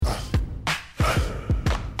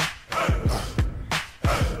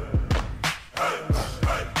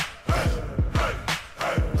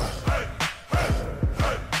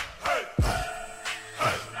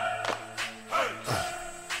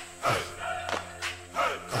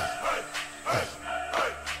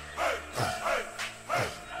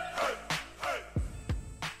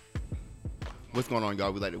going on,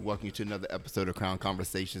 y'all? We'd like to welcome you to another episode of Crown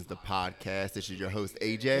Conversations, the podcast. This is your host,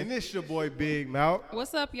 AJ. And this your boy, Big Mouth.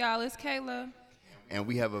 What's up, y'all? It's Kayla. And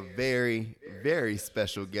we have a very, very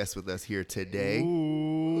special guest with us here today.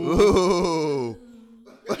 Ooh.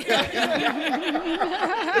 So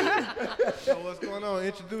what's going on?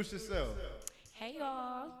 Introduce yourself. Hey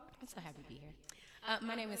y'all, I'm so happy to be here.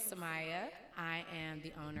 My name is Samaya. I am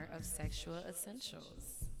the owner of Sexual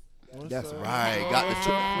Essentials. That's right.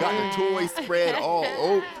 Got the toy spread all.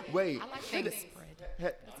 Oh, wait. I like things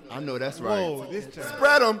spread. I know that's right. Whoa, this time.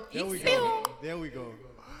 Spread them. There we go. There we go.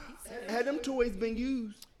 Had them toys been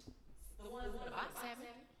used? The ones with the box having.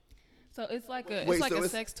 So it's like a Wait, it's like so a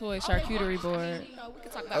it's- sex toy charcuterie board. You know, we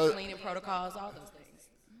could talk about cleaning protocols, all those things.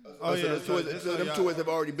 Oh, so them toys have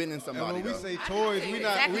already been in And somebody, when we though. say toys,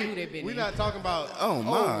 Exactly who they've been we in. not talking about. Oh,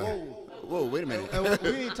 my. Whoa. Wait a minute. And we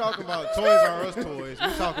ain't talking about Toys R Us toys.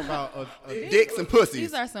 We talking about a Dicks and pussies.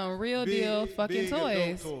 These are some real deal fucking big adult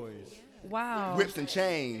toys. toys. Wow. Whips and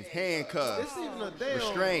chains, handcuffs, It's even a damn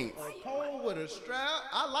restraints. a pole with a strap.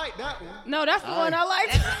 I like that one. No, that's the one I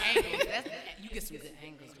like. That's the angles. You get some good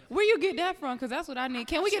angles. Where you get that from? Cause that's what I need.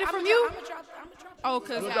 Can we get it from I'm you? gonna drop. Oh,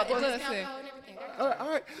 cause Discount code listen. and everything. All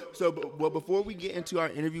right. So, well, before we get into our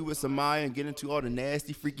interview with Samaya and get into all the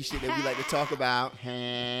nasty, freaky shit that we like to talk about,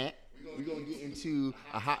 we're going to get into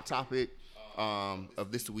a hot topic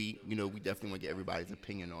of this week. You know, we definitely want to get everybody's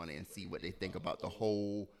opinion on it and see what they think about the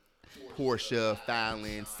whole Portia,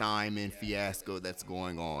 Fallon, Simon fiasco that's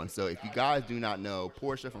going on. So, if you guys do not know,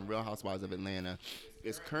 Portia from Real Housewives of Atlanta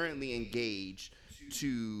is currently engaged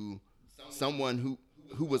to someone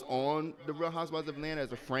who was on the Real Housewives of Atlanta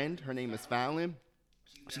as a friend. Her name is Fallon.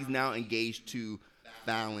 She's now engaged to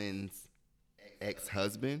Fallon's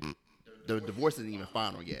ex-husband. The divorce isn't even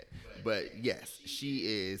final yet. But yes, she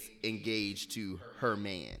is engaged to her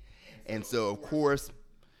man. And so, of course,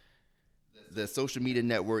 the social media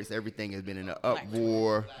networks, everything has been in an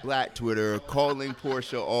uproar. Black Twitter calling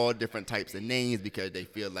Portia all different types of names because they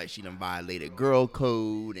feel like she done violated girl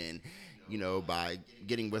code and, you know, by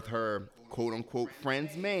getting with her quote-unquote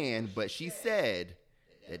friend's man. But she said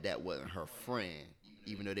that wasn't her friend,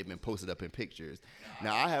 even though they've been posted up in pictures.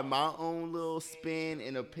 Now, I have my own little spin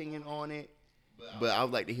and opinion on it, but I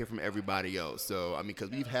would like to hear from everybody else. So, I mean, because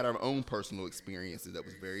we've had our own personal experiences that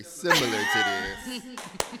was very similar to this.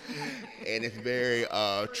 And it's very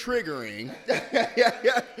triggering.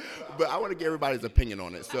 But I want to get everybody's opinion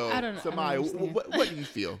on it. So, I don't know. Samaya, what do you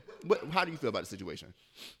feel? How do you feel about the situation?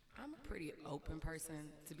 I'm a pretty open person,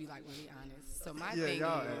 to be like really honest. So my Yeah, thing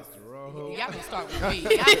y'all is, asked the wrong hoe. y'all gonna start with me.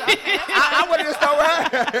 I wanted to start with her.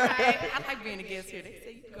 I like being a guest here. They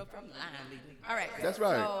say you can go from line legally. All right. That's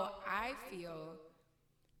right. So I feel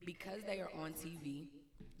because they are on TV,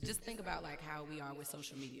 just think about like how we are with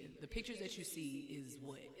social media. The pictures that you see is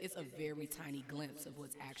what? It's a very tiny glimpse of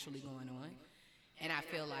what's actually going on. And I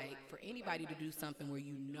feel like for anybody to do something where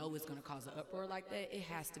you know it's going to cause an uproar like that, it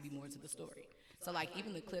has to be more to the story. So like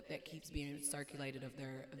even the clip that keeps being circulated of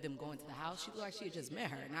them going to the house, she looked like she had just met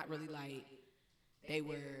her, not really like they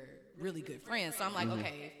were really good friends. So I'm like,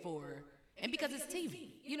 okay, and because it's TV,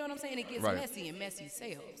 you know what I'm saying? It gets Right. messy and messy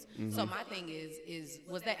sales. So my thing is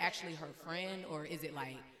was that actually her friend, or is it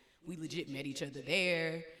like we legit met each other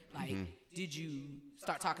there? Like, did you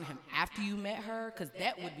start talking to him after you met her? Because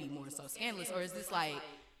that would be more so scandalous. Or is this like,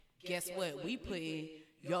 guess what? We put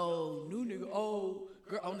yo new nigga old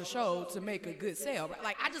girl on the show to make a good sale.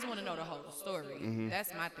 Like, I just want to know the whole story.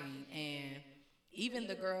 That's my thing. And even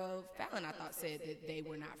the girl Fallon, I thought, said that they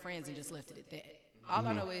were not friends and just left it at that. All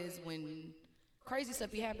I know is when crazy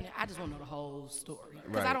stuff be happening, I just want to know the whole story.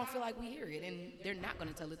 Because I Right. don't feel like we hear it. And they're not going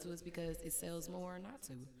to tell it to us because it sells more not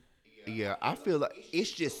to. Yeah, I feel like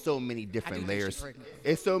it's just so many different I do think layers. she's pregnant.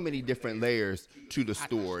 It's so many different layers to the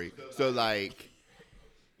story. So like,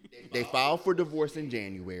 they filed for divorce in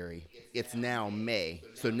January. It's now May.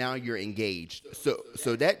 So now you're engaged.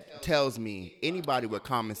 So that tells me anybody with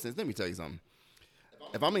common sense. Let me tell you something.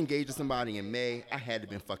 If I'm engaged to somebody in May, I had to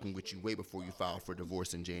been fucking with you way before you filed for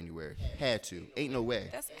divorce in January. Had to. Ain't no way.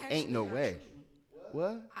 That's Ain't no actually way.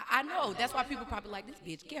 What? I know. That's why people probably like this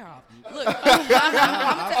bitch. Get her off. Look,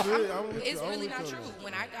 I feel you. I'm with it's you. I'm really with not you. true.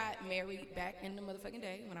 When I got married back in the motherfucking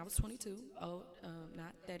day, when I was 22,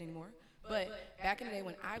 not that anymore, but back in the day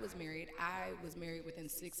when I was married within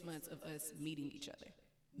 6 months of us meeting each other.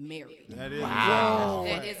 Married. That is Wow.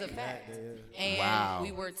 That is a fact. And Wow.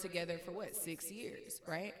 we were together for 6 years,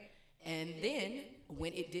 right? And then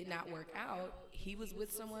when it did not work out, he was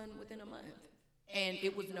with someone within a month. And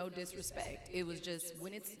it was no disrespect. It was just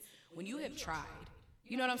when you have tried,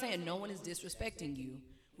 you know what I'm saying? No one is disrespecting you.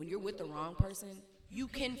 When you're with the wrong person, you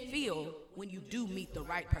can feel when you do meet the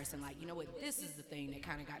right person. Like, you know what, this is the thing that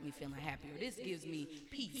kind of got me feeling happy, or this gives me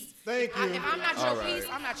peace. Thank you. If I'm not your right. peace,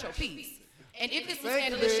 I'm not your peace. And if it's some Thank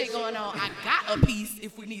you, scandalous shit bitch. going on, I got a piece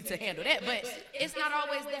if we need to handle that. But it's not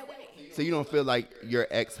always that way. So you don't feel like your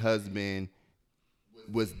ex-husband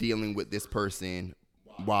was dealing with this person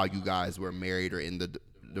while you guys were married or in the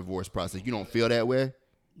divorce process? You don't feel that way?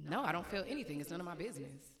 No, I don't feel anything. It's none of my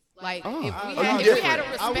business. Like, Oh. if we had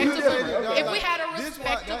a This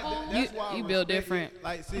respectable, that's why I You build respect it. different.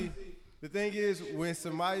 Like, see, the thing is, when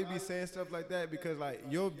somebody be saying stuff like that, because like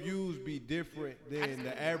your views be different than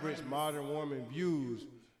the average modern woman views,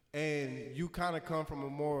 and you kind of come from a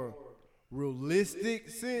more realistic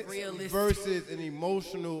sense versus an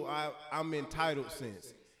emotional I'm entitled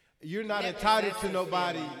sense. You're not entitled to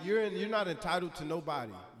nobody. You're not entitled to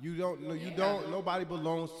nobody. You don't know. You don't. Nobody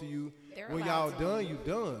belongs to you. They're When allowed y'all to. done, you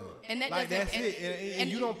done. And that like doesn't- that's and- it. And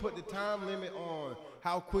you don't put the time limit on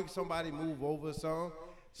how quick somebody move over some.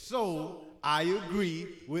 So I agree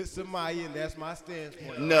with Samaya, and that's my stance.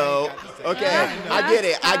 No. Okay. I get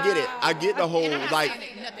it. I get the whole and I'm not like.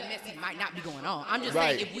 saying that nothing messy might not be going on. I'm just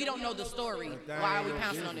Right. saying, if we don't know the story, why are we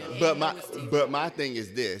pouncing on it? But my thing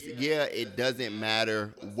is this. Yeah, it doesn't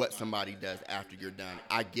matter what somebody does after you're done.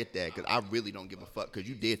 I get that because I really don't give a fuck because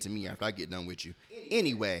you did to me after I get done with you.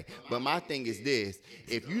 Anyway, but my thing is this.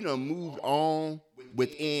 If you done moved on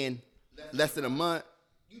within less than a month,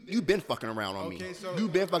 you been fucking around on me. Okay, so- You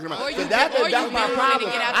been fucking around. Or So you that's been- or you that's my been wanting to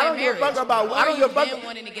problem. get out I that don't give a fuck marriage. about. Or I don't you give a fuck. been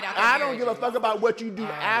wanting to get out that I don't give a marriage. fuck about what you do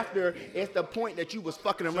after. It's the point that you was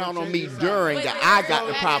fucking around on me check this out. during But that then- I got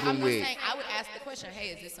the I'm problem just with. saying, I would ask the question, hey,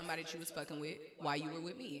 is this somebody that you was fucking with while you were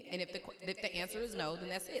with me? And if the answer is no, then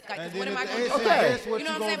that's it. Like, And what then am I if the going to do? answer is Okay. yes, what You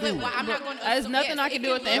know you what I'm saying? gonna But do? why- I'm not going to. There's nothing I can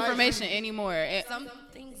do with the look- information anymore. Some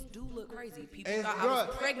things do look crazy. People And thought I was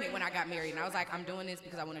bruh- pregnant when I got married, and I was like, I'm doing this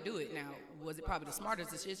because I want to do it. Now, was it probably the smartest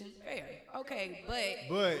decision? Fair. Okay,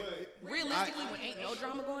 But realistically, when ain't no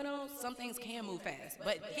drama going on, some things can move fast.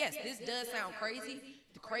 But yes, this does sound crazy.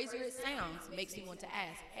 The crazier it sounds makes me want to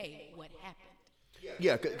ask, hey, what happened?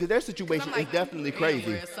 Yeah, because their situation I'm is like, definitely damn, crazy.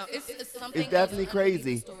 where it's something It's definitely else underneath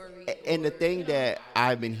crazy. the story. And the thing that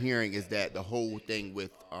I've been hearing is that the whole thing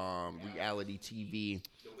with reality TV,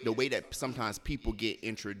 the way that sometimes people get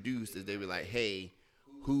introduced is they be like, hey,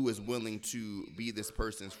 who is willing to be this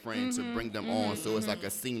person's friend to bring them on? So it's like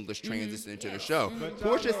a seamless transition into the show.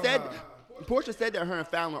 Portia said that her and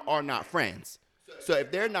Fallon are not friends. So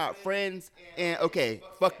if they're not friends, and okay,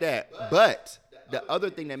 fuck that. But the other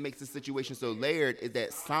thing that makes the situation so layered is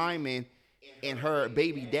that Simon and her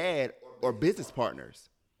baby dad are business partners.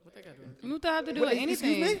 You don't have to do What, with excuse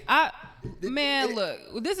anything. me?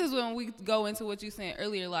 Look, this is when we go into what you said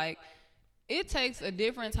earlier. Like, it takes a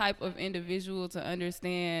different type of individual to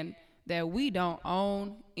understand that we don't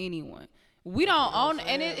own anyone. We don't own,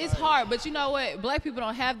 and it's hard. But you know what? Black people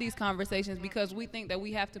don't have these conversations because we think that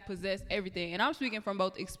we have to possess everything. And I'm speaking from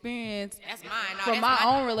both experience, That's mine. No, from that's my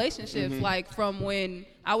mine. own relationships. Like from when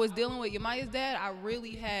I was dealing with Yamaya's dad, I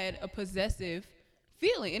really had a possessive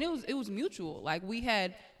feeling, and it was mutual. Like we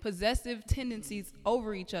had possessive tendencies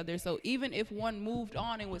over each other. So even if one moved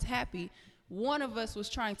on and was happy, one of us was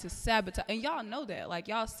trying to sabotage, and y'all know that. Like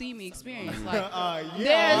y'all see me experience. Like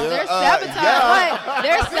there's sabotage.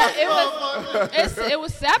 Like it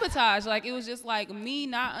was sabotage. Like it was just like me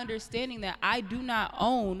not understanding that I do not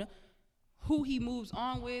own who he moves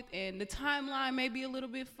on with, and the timeline may be a little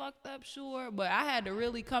bit fucked up, sure, but I had to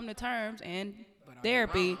really come to terms and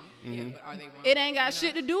therapy. Yeah, but are they wrong? It ain't got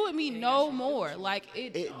shit to do with me no more. Like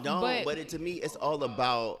It don't, but to me, it's all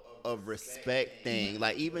about a respect thing.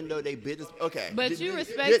 Like even though they business, okay. But you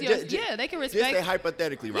respect yeah, they can Just respect. say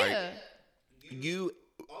hypothetically, right? Yeah.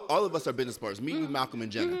 All of us are business partners. Me, Malcolm,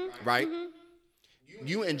 and Jenna, right?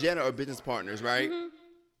 You and Jenna are business partners, right?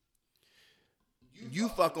 You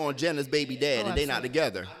fuck on Jenna's baby dad, and they not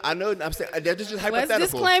together. I know. I'm saying that's just hypothetical.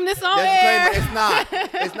 Let's disclaim this on Let's disclaim air. it. It's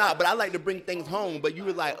not. It's not. But I like to bring things home. But you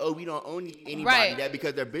were like, oh, we don't own anybody Right. that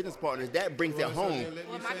because they're business partners. That brings it home.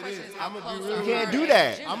 Well, my question is, how I'ma be close real are with You you? can't do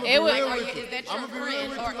that. I'm It gonna was- be real Are with you- you. is that your I'ma be real friend,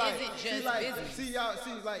 with or you. Like, is it see, just like, business? see, y'all,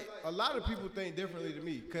 see, like, a lot of people think differently to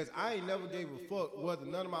me, cause I ain't never gave a fuck whether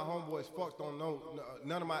none of my homeboys fucked on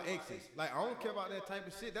none of my exes. Like, I don't care about that type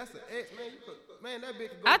of shit. That's an ex, man. Man, that bitch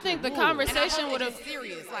could go I to think the the moon. conversation And I would hope have. it's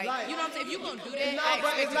serious. Like, Like- you know what I'm saying? If you gonna do that, Nah, I but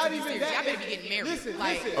expect it's it not to be even serious. that. Y'all better be getting married. Listen,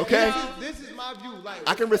 like, listen. Okay. This is my view. Like,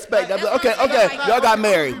 I can respect that. That's But okay, what I'm saying. okay, Like, y'all got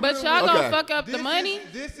married. But y'all Okay. gonna fuck up the money.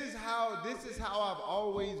 This is how I've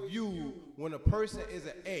always viewed when a person is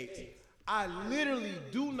an ex. I literally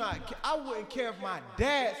do not care. I wouldn't care if my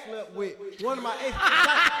dad slept with one of my exes.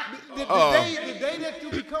 Like, the day that you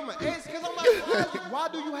become an ex, because I'm like, why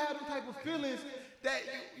do you have them type of feelings that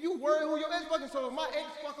you worry who your ex fucking. So if my ex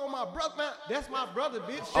fuck on my brother, man, that's my brother,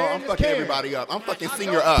 bitch. Oh, I'm fucking everybody up. I'm fucking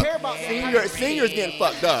senior up. Senior's getting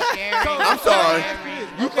fucked up. I'm sorry.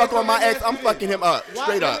 You fuck on my ex, I'm fucking him up.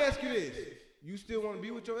 Straight up. Let me ask you this. You still want to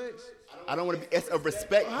be with your ex? I don't want to be. It's a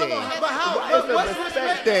respect thing. But how? It's a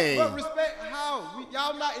respect thing. But respect how?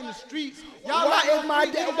 Y'all not in the streets. Why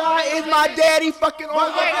is my daddy fucking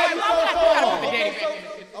on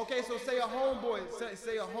Okay, so say a homeboy,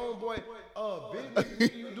 say a homeboy,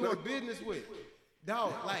 business you doing business with,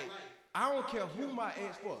 dog. Like, I don't care who my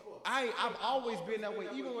ex fuck. I've always been that way.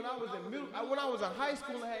 Even when I was when I was in high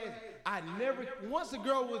school, I never. Once a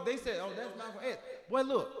girl was, they said, "Oh, that's not my ex." Well,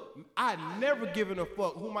 look, I never given a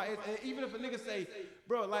fuck who my ex. And even if a nigga say,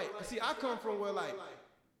 "Bro, like, see, I come from where like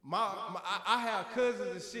I have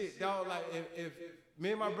cousins and shit, dog. Like, if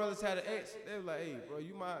me and my brothers had an ex, they were like, "Hey, bro,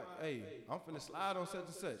 I'm finna slide on such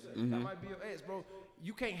and such. That might be your ex, bro.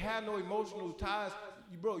 You can't have no emotional ties,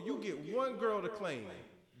 bro. You get one girl to claim."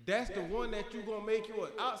 That's the one that you gonna make you.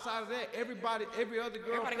 Outside of that, every other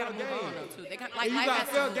girl. Everybody gotta move on though too. They got and you got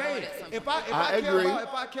fair game. If I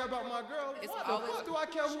care about my girl, what the fuck do I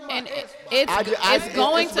care who my ex? It's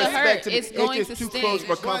going to hurt. It's going to too sting. close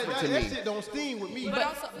for comfort to me. That shit don't sting with me.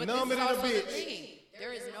 But this numb is it in a also the bitch. thing.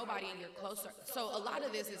 There is nobody in your closer. So a lot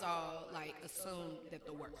of this is all like assume that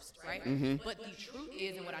the worst, right? But the truth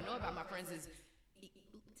is, and what I know about my friends is,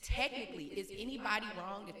 technically, is anybody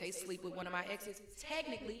wrong if they sleep with one of my exes?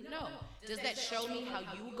 Technically, no. Does that show me how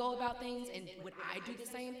you go about things, and would I do the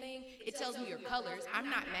same thing? It tells me your colors. I'm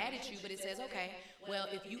not mad at you, but it says, okay, well,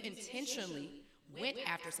 if you intentionally went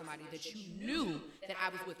after somebody that you knew that I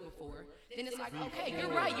was with before, then it's like, okay, you're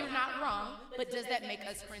right, you're not wrong, but does that make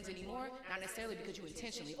us friends anymore? Not necessarily, because you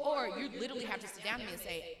intentionally, or you literally have to sit down to me and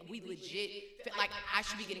say, we legit, like I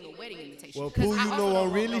should be getting a wedding invitation. Well, who you know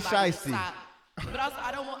I'm really shiesty. But also,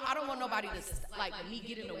 I don't want nobody to like me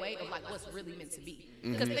get in the way of like what's really meant to be.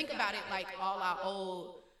 Because think about it, like all our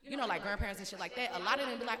old, like grandparents and shit like that. A lot of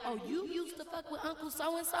them be like, "Oh, you used to fuck with Uncle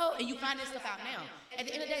so and so," and you find this stuff out now. At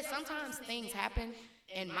the end of the day, sometimes things happen,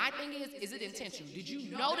 and my thing is it intentional? Did you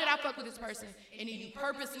know that I fuck with this person, and then you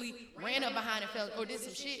purposely ran up behind and felt, or did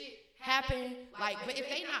some shit happen? Like, but if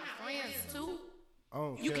they not friends too.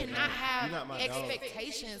 You cannot have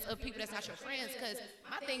expectations of people that's not your friends, because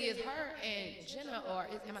my thing is her and Jenna are,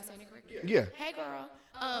 am I saying it correctly? Yeah. Hey girl,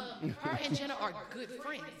 her and Jenna are good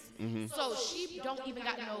friends. So she don't even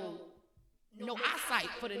got no eyesight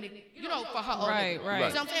for the nigga, for her own Right. You know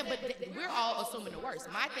what I'm saying? But we're all assuming the worst.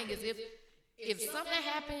 My thing is if something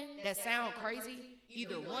happened that sound crazy,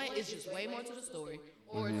 either one is just way more to the story,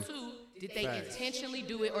 or two, did they intentionally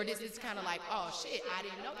do it, or this is kind of like, oh shit, I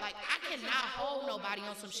didn't know. Like, I cannot hold nobody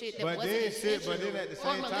on some shit that wasn't intentional. But then at the or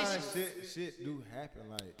same time, malicious. shit do happen.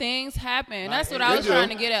 Like, Things happen. Like, That's what they I was do. trying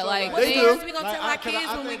to get at. Like, What things, things we gonna Like, tell our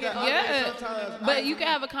kids when we get older? yeah. But you can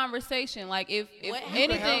have a conversation. Like, if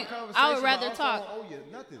anything, I would rather talk.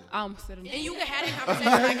 I'm sitting. And you can have that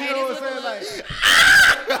conversation like, hey, this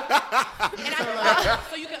look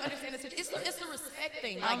so you can understand the situation. It's the respect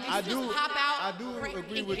thing. Like, I you do. just pop out. I do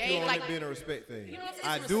agree with you on it being a respect thing. You know what I'm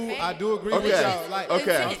I saying? do. It's I do agree Okay. with y'all. Like,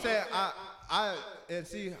 Okay. I'm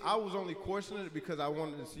saying I was only questioning it because I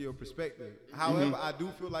wanted to see your perspective. However, I do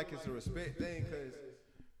feel like it's a respect thing, because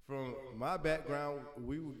from my background,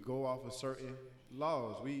 we would go off of certain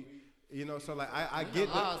laws. So like I get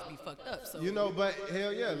the laws be fucked up. So but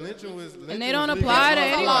hell yeah, lynching was. And they don't apply to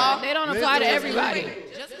anyone. They don't apply to everybody.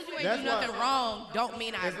 Just because you ain't do nothing wrong, don't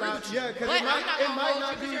mean I agree with you. Yeah, because But it I'm not might gonna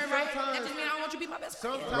not hold be you because you're right. That sometimes. doesn't mean I don't want you to be my best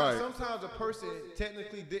friend. Sometimes a person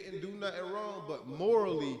technically didn't do nothing wrong, but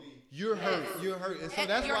morally you're hurt. You're hurt, and so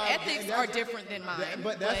that's Your why ethics are different than mine.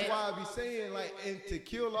 But that's why I be saying, like, and to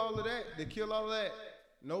kill all of that,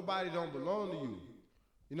 nobody don't belong to you.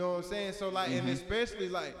 You know what I'm saying? So like, and especially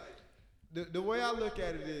like, the way I look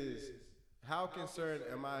at it is, how concerned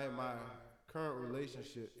am I in my current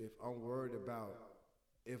relationship if I'm worried about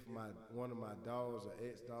if one of my dogs or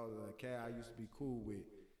ex-dogs or a cat I used to be cool with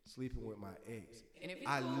sleeping with my ex? And if it's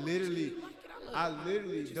I cool, literally I love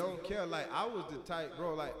it. don't care. Like, I was the type,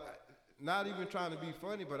 bro, like, not even trying to be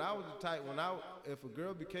funny, but I was the type if a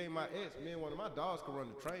girl became my ex, me and one of my dogs could run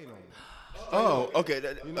the train on me. Oh, okay.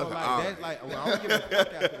 Like that's like, well, I don't give a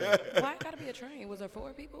fuck after that. Why it gotta be a train? Was there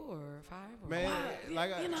 4 people or 5? Or Man,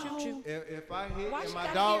 like, Choo-choo. if I hit Why and she my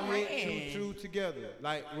gotta dog be hit, ran? choo together.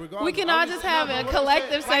 Like, regardless. We can all just have a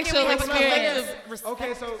collective sexual experience.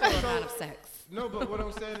 Okay, so amount of sex. No, but what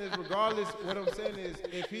I'm saying is, regardless, what I'm saying is,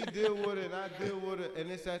 if he deal with it and I deal with it, and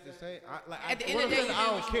it's at the same, At the end what of I'm the day, saying, I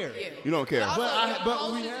don't care. Yeah. You don't care. But, also,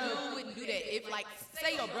 But we you have- wouldn't do that if, like,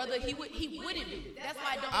 say your brother, he wouldn't do it. That's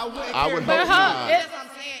why I don't. I wouldn't I care. would But hope how- not. That's what I'm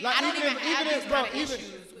saying. Like, I don't even even if- have even these if, bro, kind of even,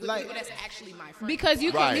 issues with like- people that's actually my friend. Because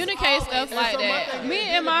you Right. communicate stuff And like so my that. thing Me is,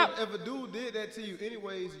 and my if a dude did that to you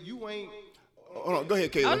anyways, you ain't. Hold on, go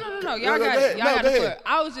ahead, Kayla. Oh no, y'all got ahead. it. Y'all No, got go it. ahead.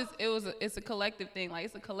 I was just it's a collective thing. Like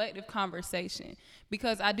it's a collective conversation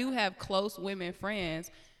because I do have close women friends,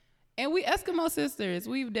 and we Eskimo sisters.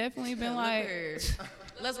 We've definitely been like,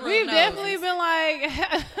 Let's rub we've noses. definitely been like,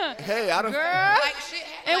 Hey, I don't. girl, Like shit.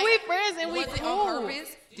 and like, we friends and we was it cool. on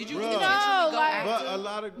purpose? Did you Bruh. intentionally No, go like- after? But a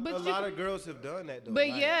lot of But a you- lot of girls have done that though. But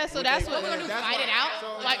like, yeah, so what that's they- what We're gonna do that's fight why- it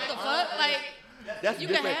out. Like the fuck, like. That's You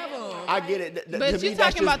can different. have 'em. I get it. To But me, you're that's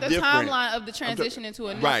talking just about the different. timeline of the transition into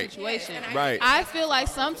a new Right. situation. Right. I feel like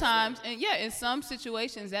sometimes, and yeah, in some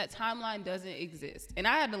situations, that timeline doesn't exist, and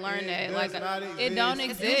I had to learn It that. does Like, not it don't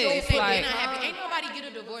exist. You gonna exist. say Like, been unhappy. Ain't nobody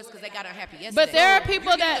get a divorce because they got unhappy yesterday. But there are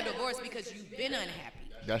people you that- get a divorce because you've been unhappy.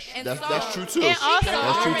 That's And that's so- that's true too. And also- She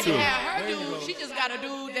That's true already too. had her dude. She just got a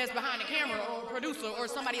dude that's behind the camera or a producer or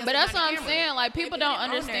somebody else. But that's what behind I'm the saying. camera. Like people They put don't it on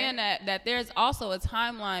there. understand that there's also a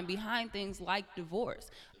timeline behind things like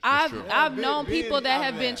divorce. I've true. I've been- known been people that out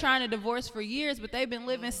have of been that. trying to divorce for years, but they've been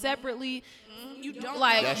living separately. You don't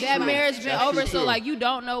Like know. That's that true. marriage been That's over, true, so too. like you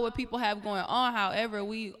don't know what people have going on. However,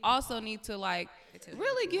 we also need to like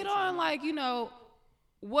really get on like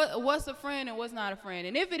what's a friend and what's not a friend.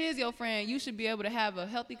 And if it is your friend, you should be able to have a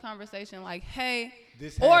healthy conversation like, hey,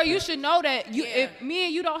 This or happened. you should know that you Yeah. if me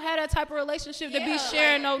and you don't have that type of relationship to be Yeah,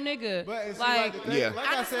 sharing no nigga. But it's Like, like, the thing, Yeah. like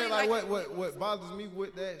I Honestly, said, like like- what bothers me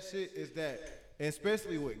with that shit is that, and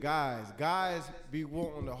especially with guys be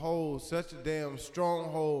wanting to hold such a damn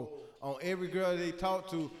stronghold on every girl they talk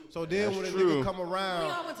to. So then That's when a true. nigga come We all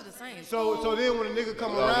around, went to the same. so then when a nigga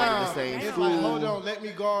come all went to the around, same it's school. like, hold on, let me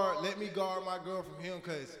guard my girl from him,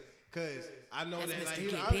 cause I know That's that like, Mr.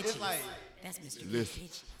 you know, Get it's Bitches. like. That's Mr. Get Listen.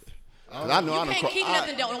 Bitches. 'Cause I know I You done can't keep cro-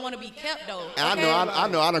 nothing that don't want to be kept though. And I okay? know I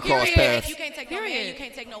know I done crossed Period. paths. You can't take no man. Period. You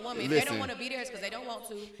can't take no woman. If Listen. they don't want to be there, it's because they don't want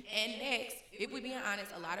to. And next, if we being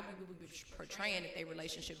honest, a lot of people be portraying that their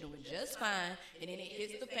relationship doing just fine, and then it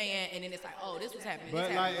hits the fan, and then it's like, oh, this was happening. But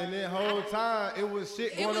this like, happening. and that whole time, it was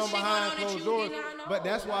shit going was on shit going behind on that closed you doors. did not know. But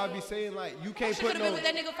that's why I be saying like, you I can't should put have been no. with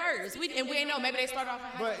that nigga first. We ain't know. Maybe they started off.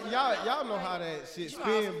 But y'all know how that shit You know,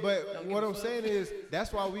 spin. don't But give what a I'm fuck. saying is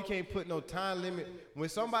that's why we can't put no time limit. When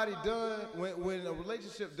somebody done, when a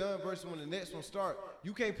relationship done versus when the next one start,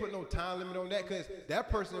 you can't put no time limit on that because that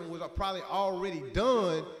person was probably already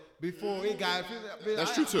done before it got.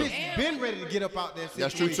 That's true, too. Bitch been ready to get up out that situation.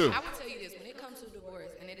 That's true too. I would tell you this: when it comes to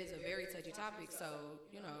divorce, and it is a very touchy topic, so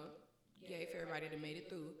yay for everybody that made it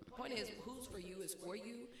through. The point is, who's for you is for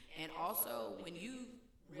you, and also when you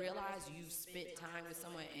realize you've spent time with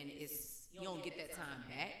someone and you don't get that time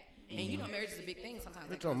back, and marriage is a big thing sometimes.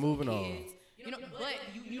 Bitch, I'm moving on. kids, but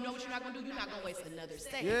you know what you're not gonna do. You're not gonna waste another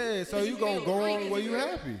second. Yeah, so 'Cause you gonna feel go free, on 'cause where you feel-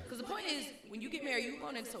 happy. Because the point is, when you get married, you're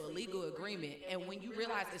going into a legal agreement, and when you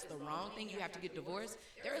realize it's the wrong thing, you have to get divorced.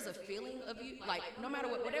 There is a feeling of you, like no matter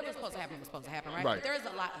whatever's supposed to happen was supposed to happen, right? Right. But there is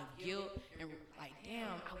a lot of guilt and like, damn,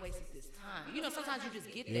 I wasted this time. Sometimes you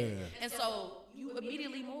just get that, and so you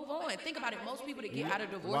immediately move on. Think about it. Most people that get out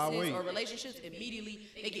of divorces wait? or relationships immediately,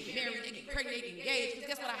 they get married, they get pregnant, they get engaged. Because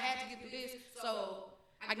guess what? I had to get through this, so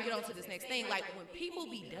I can get on to this next thing. Like when people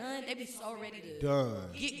be done, they be so ready to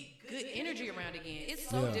get good energy around again. It's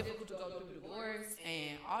so difficult to go through divorce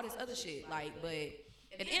and all this other shit. Like, but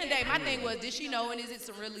at the end of the day, my thing was, did she know? And is it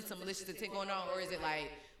some malicious intent going on, or is it like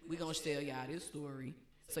we gonna tell y'all this story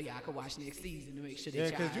so y'all can watch next season to make sure that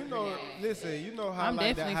Yeah, y'all. because listen, you know how I'm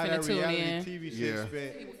like that, definitely how finna that tune reality in. TV shit Yeah.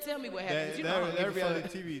 spin. Tell me what happens. That, I don't that, give a reality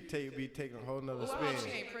fuck. TV be taking a whole nother Well, I hope she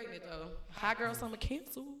spin. ain't pregnant though. Hot girl summer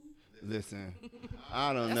canceled. Listen,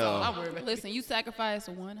 I don't That's all I'm know. worried about. listen, you sacrificed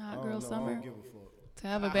one hot I girl don't know, I summer don't give a fuck. to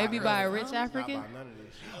have a baby by a rich Not African. about none of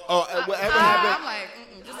this shit. Oh, whatever I'm happened.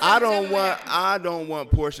 like, just I tell me don't what want. happened. I don't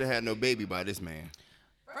want Portia had no baby by this man.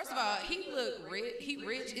 First of all, he look rich. He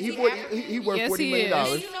rich. Is He African? he worth Yes, $40 he million.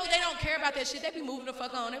 is. And you know they don't care about that shit. They be moving the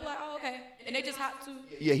fuck on. They be like, oh okay, and they just hop to.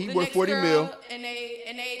 Yeah, he the worth next 40 girl, mil. And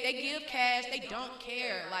they give cash. They don't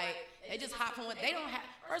care. Like they just hop from what they don't have.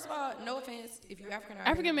 First of all, no offense if you African.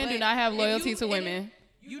 African men do not have loyalty to women.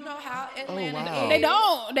 You know how Atlanta. wow. They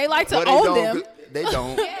don't. They like to But they own don't. them. They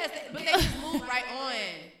don't. Yes, but they just move right on.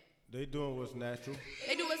 They doing what's natural.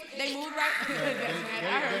 They do. They move right.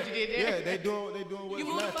 I heard you did that. Yeah, they doing what's You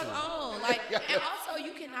move the fuck natural. on. Like, and also,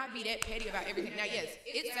 you cannot be that petty about everything. Now, yes,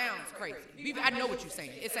 it sounds crazy. I know what you're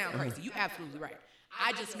saying. It sounds crazy. You absolutely right.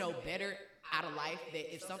 I just know better. out of life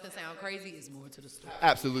that if something sounds crazy, it's more to the story.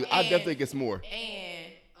 Absolutely. I definitely think it's more.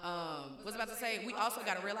 And was about to say, we also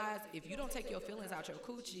got to realize if you don't take your feelings out your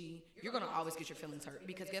coochie, you're going to always get your feelings hurt.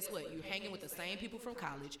 Because guess what? You're hanging with the same people from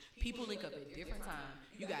college. People link up at different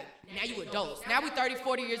times. Now you adults. Now we 30,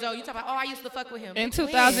 40 years old. You talk about, oh, I used to fuck with him. In When?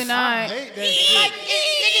 2009. I hate that shit. Like,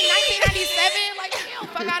 nigga, 1997? Like, yo,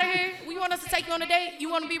 fuck out of here. We want us to take you on a date? You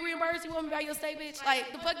want to be reimbursed? You want me to buy your stay, bitch?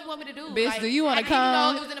 Like, the fuck you want me to do? Bitch, like, do you wanna I didn't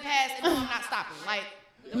come? know it was in the past, and no, I'm not stopping. Like,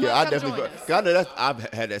 Yeah, I come definitely. join us. God,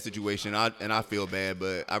 I've had that situation, and I feel bad,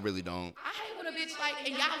 but I really don't. I hate when a bitch like,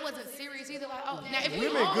 and y'all wasn't serious either. Like, oh, now if we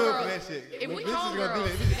Women good for homegirls, that shit. if When we bitches gonna do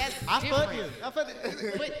homegirls, that, that's I fuck different. you. I fuck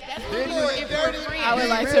you. But that's only if we're friends. I would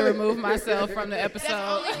like to remove myself from the That's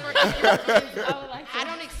episode. only for if we're friends. I would like to- I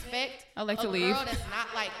don't expect I'd like to a leave. girl that's not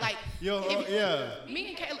like Yo, if- yeah. me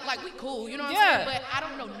and Kayla, like we cool, you know what Yeah. I'm saying? But I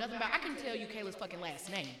don't know nothing about. I can tell you Kayla's fucking last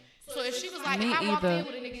name. So if she was like, Me if I walked either. in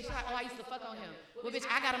with a nigga, she's like, oh, I used to fuck on him. Well, bitch,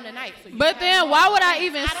 I got him tonight. So you But got then him. why would I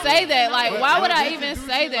even I don't say even that? know. Like, But why would I bitches even do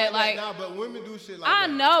say shit that? Like, nah, but women do shit like I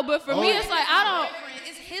that. know, but for me, Oh. it's like, I don't. Boyfriend,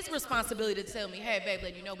 it's his responsibility to tell me, hey, babe,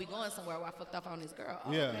 let you know we going somewhere where I fucked off on this girl.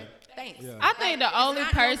 Oh, Yeah. okay. Thanks. Yeah. I think the It's only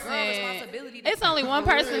not no girl person, responsibility to- it's only one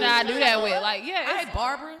person that I do that with. Like, yeah, Hey, it's,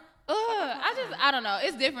 Barbara. I don't know.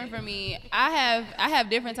 It's different for me. I have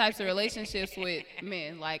different types of relationships with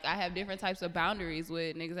men. Like, I have different types of boundaries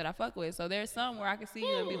with niggas that I fuck with. So there's some where I can see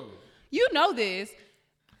you and be, you know this.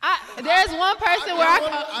 There's one person where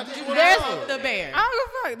I just wanna there's know. The bear. I don't give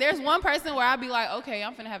a fuck. There's one person where I'd be like, okay,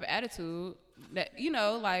 I'm finna have an attitude. That, you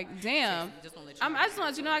know, like, damn. Just wanna let you know. I just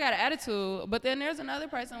want you to know I got an attitude. But then there's another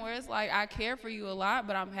person where it's like, I care for you a lot,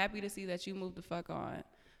 but I'm happy to see that you moved the fuck on.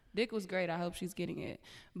 Dick was great. I hope she's getting it.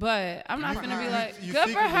 But I'm not finna be like, You good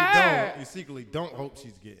for secretly her. don't. You secretly don't hope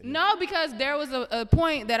she's getting it. No, because there was a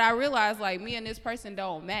point that I realized, like, me and this person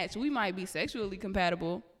don't match. We might be sexually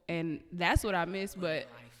compatible, and that's what I miss. But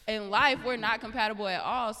in life, we're not compatible at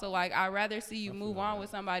all. So, like, I'd rather see you move on with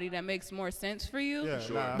somebody that makes more sense for you. Yeah,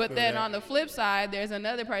 nah, I But feel then that. on the flip side, there's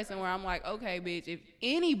another person where I'm like, okay, bitch, if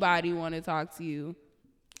anybody want to talk to you,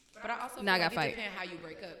 But I also feel Now I like gotta it fight. depends how you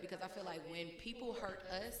break up, because I feel like when people hurt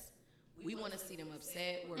us, we want to see them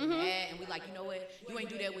upset. We're Mm-hmm. mad, and we like, you know what? You ain't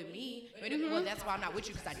do that with me. You ain't do- Well, that's why I'm not with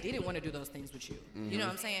you, because I didn't want to do those things with you. You know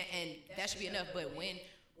what I'm saying? And that should be enough. But when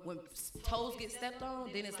toes get stepped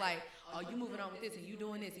on, then it's like, oh, you moving on with this, and you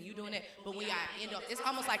doing this, and you doing that. But when y'all end up, it's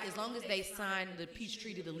almost like as long as they sign the peace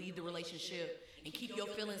treaty to leave the relationship and keep your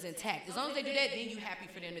feelings intact, as long as they do that, then you happy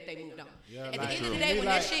for them that they moved on. Yeah, At the like, end of the for day, me, when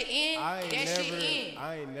like, that shit end,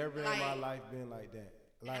 I ain't never in my Like- life been like that.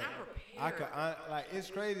 Like, I'm I could, prepared. like,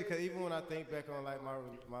 it's crazy because even when I think back on like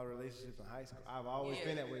my relationships in high school, I've always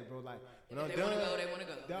been that way, bro. Like when I'm They done, wanna go, they wanna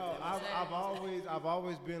go. Dog, You know what I'm saying? I've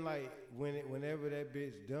always been like whenever that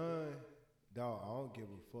bitch done, dog, I don't give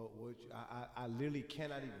a fuck what you. I literally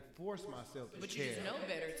cannot even force myself to But you care. just know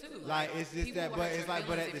better too. Like it's just people that, will but hurt it's your like,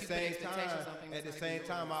 but feelings at the if you put same expectations time, on things at the like same you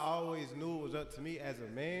time, know. I always knew it was up to me as a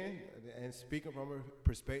man, and speaking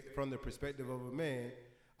from the perspective of a man,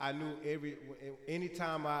 I knew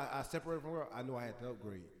anytime I separated from her, I knew I had to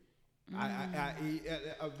upgrade.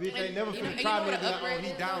 A bitch ain't never You know- finna and you try know me what to be an like, oh, upgrade he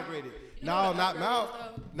is, though? downgraded. You know what No, an not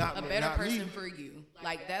upgrade is, not though? me, A better not person me. for you.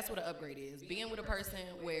 Like that's what an upgrade is. Being with a person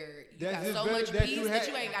where you That's got just so better much that peace you that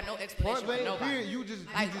ha- you ain't got no Point explanation for blank, nobody. period, you just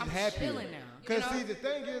I'm happy. chilling now. Cause you know? see, the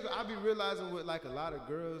thing is, I be realizing with like a lot of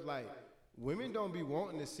girls, like women don't be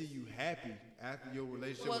wanting to see you happy after your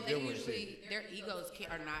relationship Well, with they them and usually shit. their egos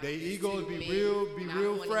are not. Their used egos to be men not real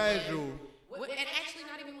wanting fragile. men. And actually,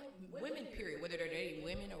 not even women. Period. Whether they're dating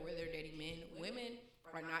women or whether they're dating men, women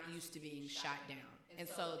are not used to being shot down. And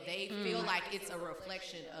so they feel like it's a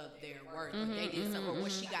reflection of their worth. Or they did something, or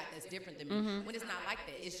what she got that's different than me. When it's not like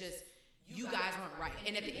that. It's just you guys aren't right.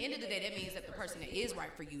 And at the end of the day, that means that the person that is right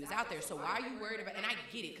for you is out there. So why are you worried about? And I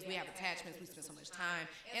get it because we have attachments, we spend so much time,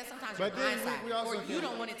 and sometimes But you're then we blindsided, also or you can-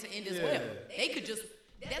 don't want it to end as Yeah. well. They could just.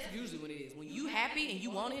 That's usually what it is. When you happy and you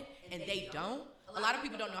want it, and they don't. A lot of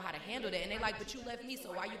people don't know how to handle that, and they like, but you left me,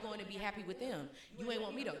 so why you going to be happy with them? You ain't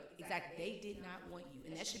want me to. Exactly, they did not want you,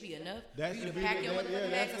 and that should be enough That for you should to be pack your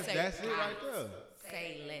motherfucking bags and say, that's it right there.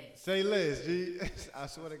 Say less. Say less, G. I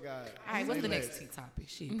swear to God. All right, what's Say the less. next tea topic?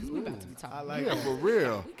 Shit, because we about to be talking. I like Yeah, it. for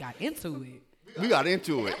real. We got into it. We got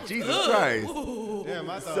into it. Jesus Christ. Damn,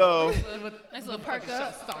 I thought. So, nice little perk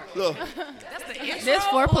up. look, That's the intro. This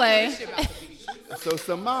foreplay. This shit about to be- so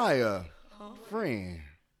Samaya, friend.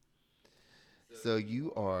 So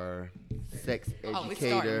you are sex Oh, we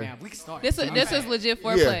starting educator. now. We starting. This is legit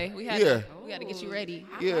foreplay. We had to get you ready.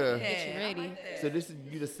 Yeah. Get you ready. So this is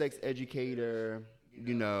you, the sex educator.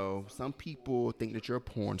 You know, some people think that you're a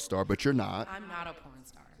porn star, but you're not. I'm not a porn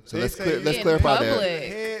star. So They let's say let's in clarify that. public.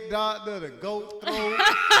 Head doctor, the goat throat.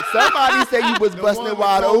 Somebody said you was The busting it one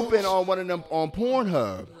wide with open on one of them on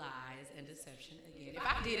Pornhub. Lies and deception again. If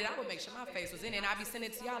I did it, I would make sure my face was in it, and I'd be sending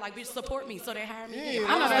it to y'all like, bitch, support me, so they hire me. Yeah, If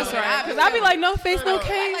I know was that's doing it, right. I'd be Cause I be doing like, it. no face, no Act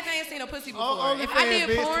case. like I ain't seen no pussy before. On If I did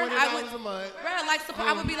OnlyFans, bitch, porn, I would, $20 a month. bruh, like support.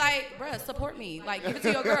 I would be like, bruh, support me, like give it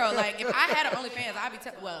to your girl. Like if I had an OnlyFans, I'd be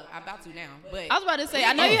well, I'm about to now, but I was about to say,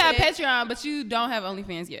 I know you have Patreon, but you don't have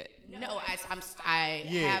OnlyFans yet. no, I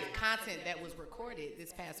Yeah. have content that was recorded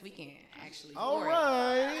this past weekend actually. All for it.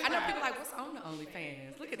 right. I know people like, what's on the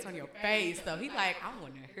OnlyFans? Look at on your face though. He like, I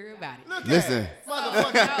want to hear about it. Look Listen. at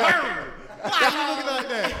motherfucking burn. Why you looking like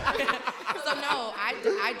that? So no,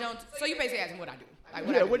 I don't. So you basically asking what I do. Like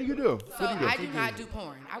Yeah, what do you do? So I do not do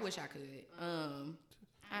porn. I wish I could.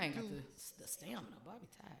 I ain't got the stamina. But I be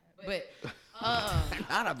tired. But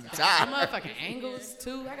I'll be the tired. motherfucking angles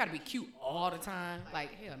too. I gotta be cute all the time.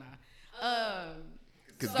 Like hell nah.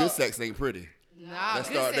 Cause So- good sex ain't pretty. Nah, Let's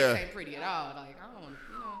good start sex there. ain't pretty at all. Like I don't,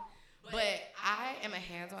 But I am a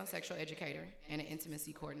hands-on sexual educator and an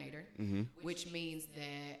intimacy coordinator, which means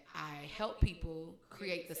that I help people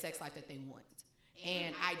create the sex life that they want.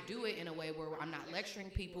 And I do it in a way where I'm not lecturing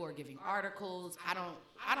people or giving articles. I don't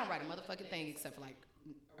write a motherfucking thing except for like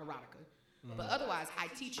erotica. But otherwise, I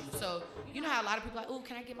teach you. So you know how a lot of people are like, oh,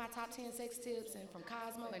 can I get my top 10 sex tips and from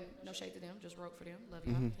Cosmo? And no shade to them, just wrote for them. Love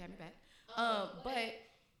y'all. Have me back. But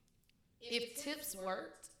if tips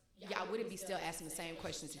worked, y'all wouldn't be still asking the same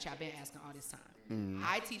questions that y'all been asking all this time.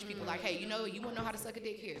 I teach people like, hey, you want to know how to suck a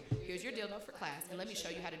dick here. Here's your dildo for class, and let me show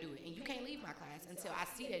you how to do it. And you can't leave my class until I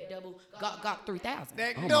see that double gok 3000.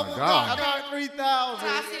 That Oh my double God. got 3,000. So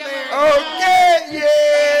I see that Okay,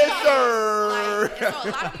 yes, sir. Like, and so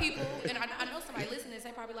a lot of people, and I know somebody listening,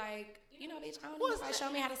 they probably like, bitch, I don't need somebody to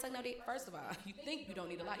show me how to suck no dick. First of all, you think you don't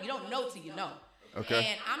need a lot. You don't know till you know. Okay.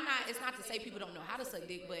 And it's not to say people don't know how to suck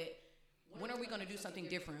dick, but when are we going to do something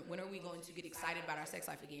different? When are we going to get excited about our sex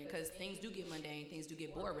life again? Because things do get mundane, things do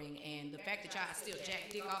get boring, and the fact that y'all still jack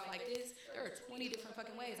dick off like this, there are 20 different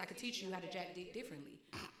fucking ways I could teach you how to jack dick differently.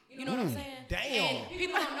 You know what I'm saying? Damn. And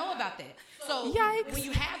people don't know about that. So Yikes. when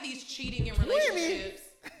you have these cheating in relationships,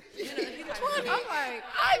 I'm like,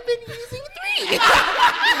 I've been using 3.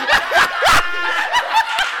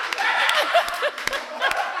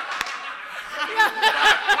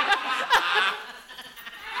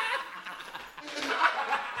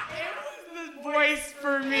 voice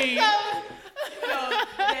for me. They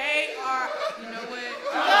are, you know what?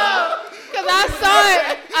 Cause I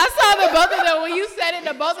saw the both of them when you said it.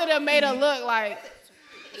 The both of them made a look like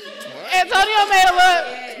Antonio made a look.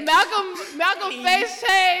 Malcolm face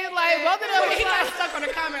changed. Like both of them was He got like, stuck on the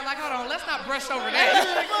comment like, hold on, let's not brush over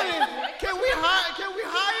that. Can we hire?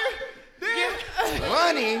 Damn,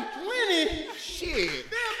 Money? 20. Shit.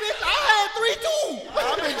 Damn, bitch, I had 3 too.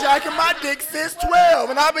 I've been jacking my dick since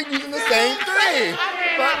 12, and I've been using the same 3.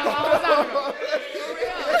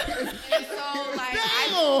 And so, like,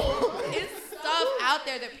 it's stuff out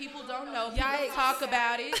there that people don't know. People talk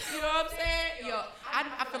about it. You know what I'm saying? Yo, I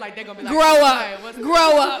feel like they're gonna be like, grow "Hey, up, what's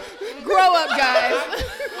grow up, guys.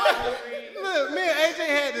 Look, me and AJ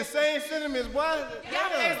had the same sentiments, boy. Y'all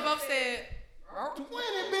guys both said. 20,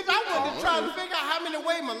 bitch. I wasn't trying to figure out how many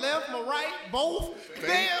ways, my left, my right, both.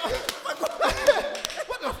 Damn.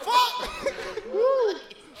 What the fuck? Woo.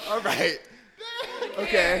 All right.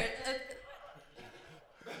 Okay.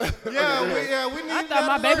 Yeah, we need I thought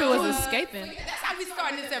my baby was escaping. That's how we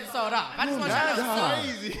starting this episode off. I just want you to That's know.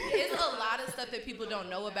 crazy. It's a lot of stuff that people don't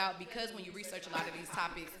know about because when you research a lot of these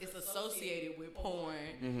topics, it's associated with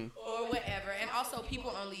porn or whatever. And also,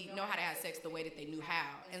 people only know how to have sex the way that they knew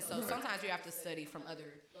how. And so sometimes you have to study from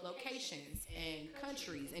other locations and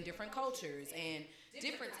countries and different cultures and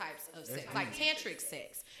different types of sex, like tantric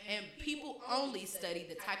sex. And people only study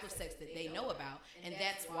the type of sex that they know about, and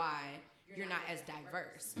that's why you're not as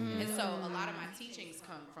diverse. And so a lot of my teachings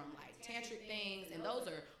come from like tantric things, and those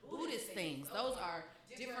are Buddhist things. Those are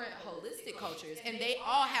different holistic cultures, and they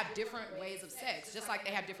all have different ways of sex, just like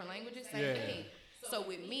they have different languages, same thing. So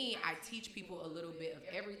with me, I teach people a little bit of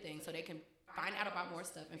everything so they can find out about more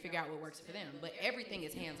stuff and figure out what works for them. But everything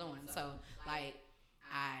is hands-on. So like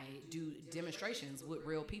I do demonstrations with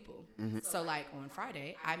real people. So like on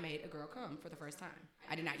Friday, I made a girl come for the first time.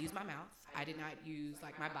 I did not use my mouth. I did not use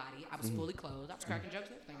like my body. I was fully clothed. I was cracking jokes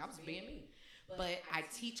and everything. I was being me. But I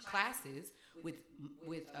teach classes with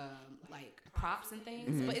like props and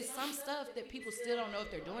things. But it's some stuff that people still don't know if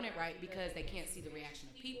they're doing it right because they can't see the reaction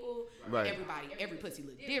of people. Right. Every pussy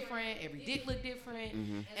look different. Every dick look different.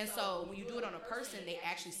 And so when you do it on a person, they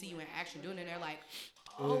actually see you in action doing it. And they're like,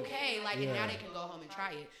 okay, like and now they can go home and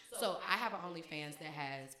try it. So I have an OnlyFans that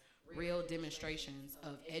has real demonstrations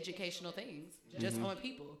of educational things just on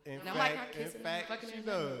people. In And I'm like, not fact, in kissing fact, fucking she them.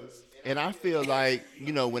 does. And I feel like,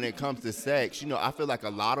 when it comes to sex, I feel like a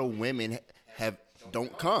lot of women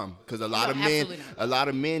don't come because a lot No, of men, absolutely not. a lot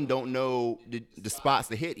of men don't know the spots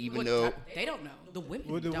to hit, even though They don't know. The women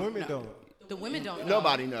Well, the don't women know. don't. The women don't know.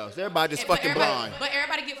 nobody knows. Everybody just But fucking everybody- blind. But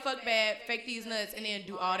everybody get fucked bad, fake these nuts, and then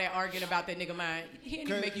do all that arguing about that nigga mind. He ain't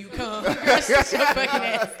even Cause- make you come. Girl, shut your fucking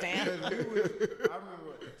ass down. Because I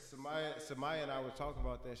remember Samaya and I were talking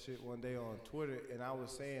about that shit one day on Twitter, and I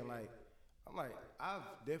was saying I've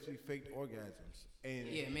definitely faked orgasms, and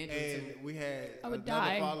Yeah, men do and too. we had I would another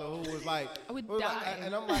die. follower who was like, I would who was like- die.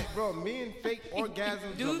 and I'm like, bro, men fake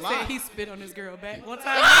orgasms a Dude lot. said he spit on his girl back one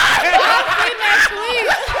time.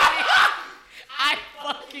 I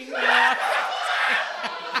fucking love.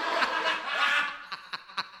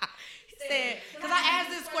 He said, because I asked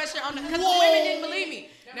this question because the women didn't believe me.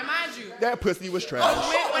 Now, mind you, That pussy was trash.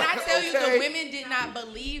 when I tell you Okay. the women did not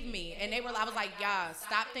believe me, and I was like, y'all,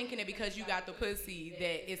 stop thinking that because you got the pussy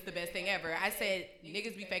that it's the best thing ever. I said,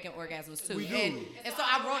 niggas be faking orgasms too. We do. And so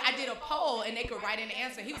I did a poll, and they could write in the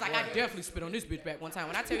answer. He was like, I definitely spit on this bitch back one time.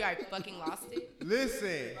 When I tell you I fucking lost it.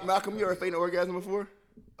 Listen, Malcolm, you ever faked an orgasm before?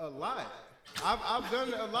 a lot. I've done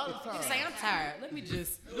it a lot of times. Say, I'm tired. Let me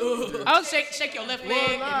just shake your left Well,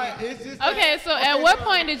 leg. nah, it's just Okay, that- so at what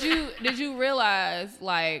point did you realize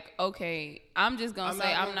like, okay, I'm just gonna I'm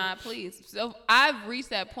say not I'm gonna- not pleased. So I've reached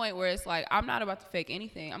that point where it's like I'm not about to fake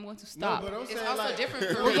anything. I'm going to stop. No, but I'm It's saying also like, different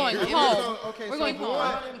for We're men. going Women home. Okay, We're so going for home.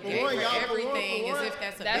 one- for Gay one, for y'all- for everything one- as if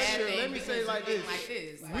that's a That's bad true. thing. Let me say because like you this: think like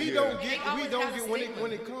this. we Like, don't they get, always we don't have get stigma.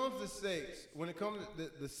 when it comes to sex. When it comes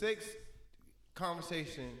to the sex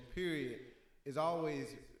conversation, period, is always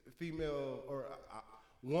female or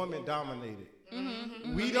woman dominated.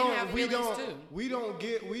 Mm-hmm. We Men don't, have we feelings, don't, too. we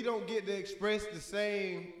don't get to express the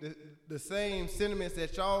same sentiments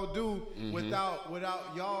that y'all do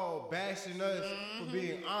without y'all bashing us for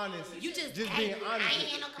being honest. You just being honest. I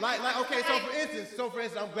ain't no Like okay, so for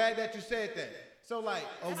instance, I'm glad that you said that. So like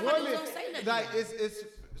a That's why woman, dudes don't say nothing. like it's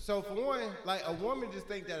so for one, like a woman just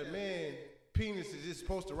think that a man penis is just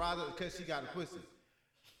supposed to rise up because she got a pussy.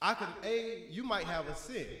 You might have a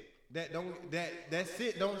scent that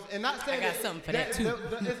scent don't, and not saying I got something for that, too.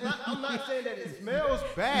 It's not, I'm not saying that it smells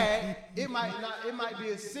bad. It might be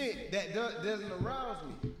a scent that doesn't arouse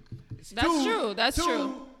me. That's true. That's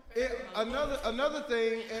true. Another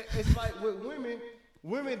thing, it's like with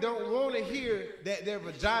women don't want to hear that their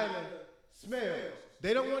vagina smells.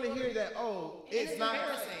 They don't want to hear that. Oh, it's not.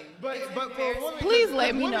 embarrassing. But for a woman, Please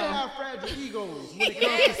let me women know. have fragile egos when it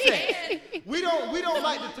comes to sex. We don't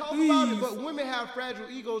like to talk about it, but women have fragile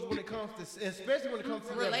egos when it comes to, especially when it comes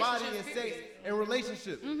to their body and Relationships, sex and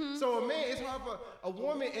relationships. So a man, it's hard for a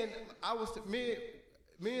woman. And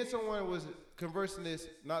me and someone was conversing this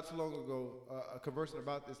not too long ago, conversing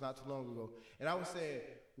about this not too long ago, and I was saying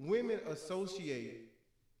women associate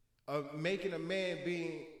making a man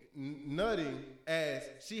being nutting as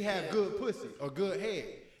she have good pussy or good head.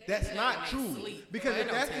 That's not true. Sleep. Because They if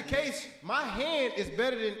don't that's the tell you. case, my hand is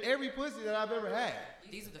better than every pussy that I've ever had.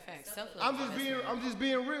 These are the facts. Self-love. I'm just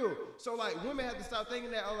being real. So like women have to stop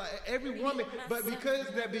thinking that like every woman, but because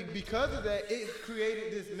of that, it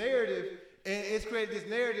created this narrative, and it's created this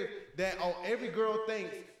narrative that every girl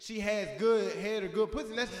thinks she has good head or good pussy.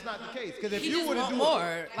 And that's just not the case. Because if He you just would want do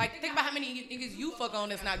more. Like, think about how many niggas you fuck on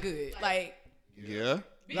that's not good. Like, Yeah.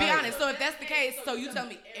 be honest. So if that's the case, so you tell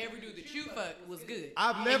me every dude that you fuck was good.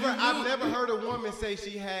 I've never heard a woman say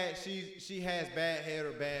she has bad head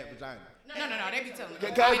or bad vagina. No. They be telling me.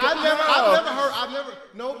 Guys, I've never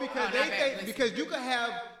heard because Oh, they not bad think pussy. because you can have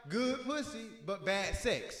good pussy but bad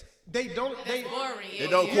sex. They don't. That's boring. They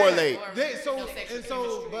don't correlate. No sexual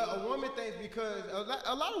chemistry. But a woman thinks because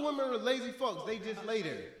a lot of women are lazy fucks. They just lay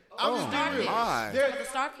there. I'm just being real. my. They're- The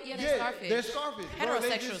starfish? Yeah, yeah, they're starfish. they're starfish. Bro, they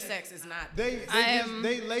Heterosexual just- sex is not. They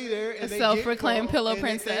lay there and a they self-proclaimed get pillow fucked,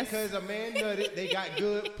 and princess. Because a man nutted, they got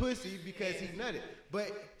good pussy because he nutted.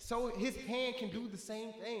 But so his hand can do the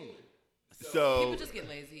same thing. So People just get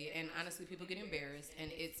lazy, and honestly, people get embarrassed,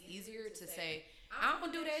 and it's easier to say, I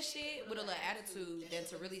don't do that shit with a little attitude than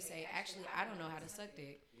to really say, actually, I don't know how to suck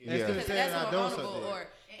dick. Instead of Because saying that's I more don't suck vulnerable, dick.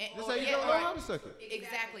 That's or how you yeah, don't know or- how to suck it.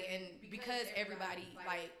 Exactly, and because everybody,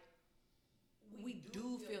 like, we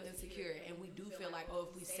do feel insecure, and we do feel like, oh,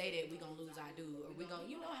 if we say that, we're going to lose our dude, or we're going to,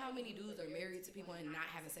 you know how many dudes are married to people and not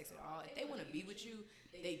having sex at all? If they want to be with you,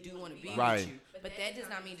 they do want to be Right. with you. But that does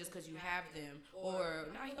not mean just because you have them, or,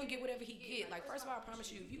 nah, he going to get whatever he get. Like, first of all, I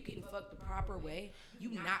promise you, if you getting fucked the proper way, you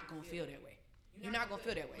not going to feel that way. you're not gonna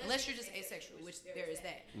feel that way unless you're just asexual, which there is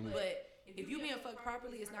that. But if you being fucked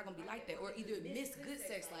properly, it's not gonna be like that. Or either miss good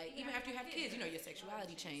sex, like even after you have kids, your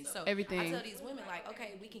sexuality changed. So Everything. I tell these women, like,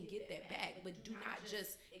 okay, we can get that back, but do not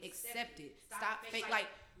just accept it. Stop fake. Like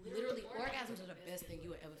literally, orgasms are the best thing you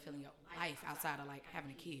would ever feel in your life outside of like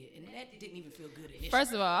having a kid, and that didn't even feel good initially.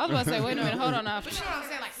 First of all, I was about to say, wait a minute, hold on now. But you know what I'm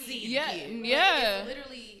saying? Like seeing Yeah, a kid. Like, yeah. it's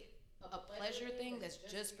literally a pleasure thing that's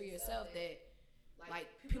just for yourself that. Like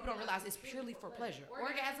people don't realize it's purely for pleasure.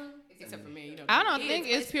 Orgasm, except for me, I don't think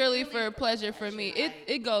it's purely for pleasure for me.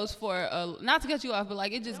 It goes for not to cut you off, but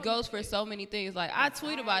like it just goes for so many things. Like I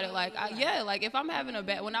tweet about it. Like like if I'm having a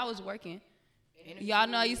bad when I was working, y'all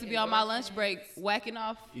know I used to be on my lunch break whacking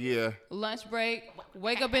off. Yeah. Lunch break,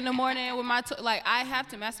 wake up in the morning with my like I have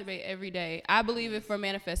to masturbate every day. I believe it for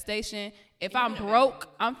manifestation. If I'm broke,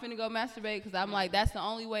 I'm finna go masturbate because I'm like that's the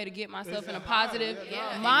only way to get myself in a positive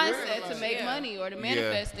mindset to make money or to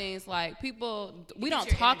manifest things. Like people, we don't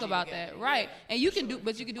talk about that, right? And you can do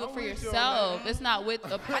it for yourself. It's not with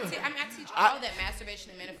a. I teach all that masturbation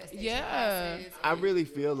and manifestation. Yeah.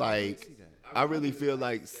 I really feel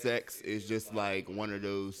like sex is just like one of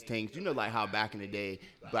those things. Like how back in the day,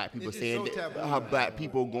 black people saying how black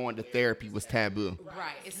people going to therapy was taboo.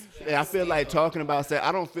 Right. And I feel like talking about sex,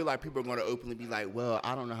 I don't feel like people are going to openly be like, well,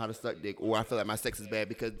 I don't know how to suck dick, or I feel like my sex is bad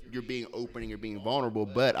because you're being open and you're being vulnerable.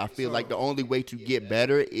 But I feel like the only way to get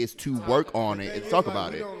better is to work on it and talk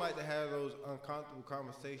about it. We don't like to have those uncomfortable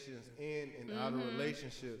conversations in and out of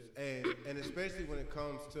relationships, and especially when it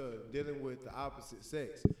comes to dealing with the opposite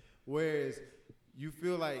sex. Whereas you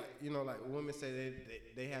feel like, like women say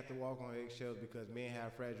they have to walk on eggshells because men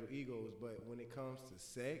have fragile egos, but when it comes to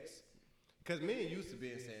sex, because men used to be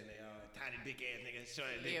saying they are tiny dick ass niggas, short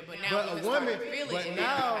dick. Yeah, but now a woman,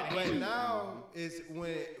 but now it's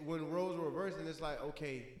when roles are reversed and it's like,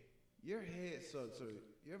 okay, your head sucks, or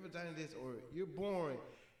your vagina this, or you're boring,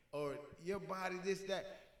 or your body this, that.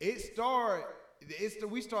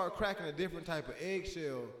 We start cracking a different type of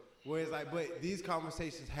eggshell. Where it's like, but these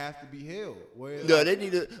conversations have to be held. No, they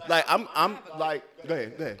need to. Like, I'm like, go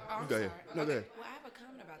ahead. No, go ahead. Well, I have a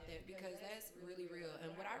comment about that because that's really real.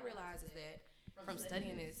 And what I realize is that from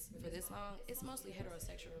studying this for this long, it's mostly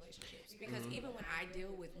heterosexual relationships. Because even when I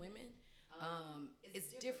deal with women,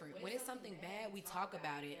 it's different. When it's something bad, we talk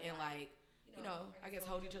about it and like, I guess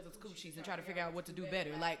hold each other's coochies and try to figure out what to do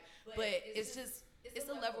better. Like, but it's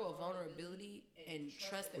a level of vulnerability and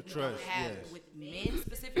trust that we don't have with men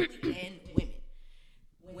specifically and women.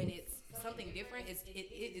 When it's something different, it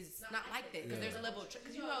is not like that because there's a level of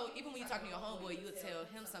because even when you talk to your homeboy, you would tell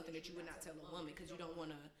him something that you would not tell a woman because you don't want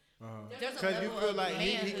to. Because you feel like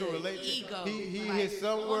he can relate to ego. He like, is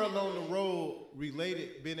somewhere along the road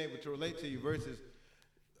being able to relate to you versus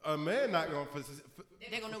a man not going to.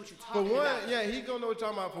 They're gonna know what you're talking for one, about. yeah, he gonna know what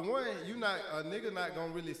you're talking about. For one, a nigga not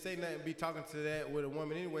gonna really say nothing, be talking to that with a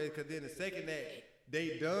woman anyway. Because then the second that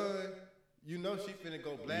they done, she finna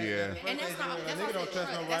go black. Yeah. And that's not. A nigga don't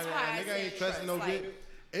trust nobody. A nigga ain't trusting no bitch.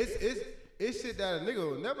 It's shit that a nigga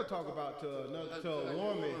will never talk about to a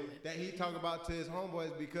woman that he talk about to his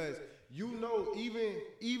homeboys because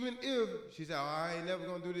even if she said, I ain't never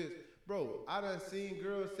gonna do this, bro. I done seen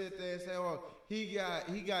girls sit there and say, he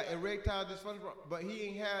got erectile dysfunction, but he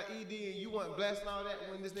ain't had ED, and you wasn't blasting all that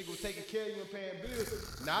when this nigga was taking care of you and paying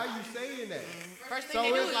bills. Now you saying that. First thing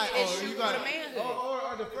they do is shoot for the manhood.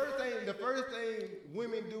 Or the first thing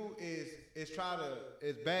women do is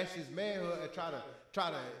bash his manhood and try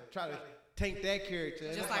to taint that character.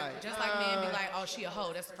 Just like men be like, oh, she a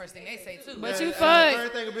hoe. That's the first thing they say too. But you fuck. The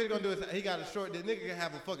first thing a bitch gonna do is he got a short dick. Nigga can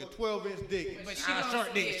have a fucking 12-inch dick. But she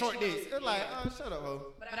short dick. It's like, shut up,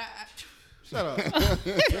 hoe. But Shut up.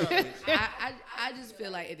 I just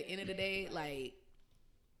feel like at the end of the day, like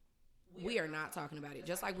we are not talking about it.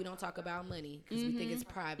 Just like we don't talk about money because we think it's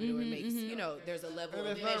private or it makes there's a level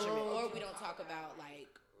of measurement. Or we don't talk about like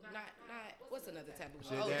not what's another taboo?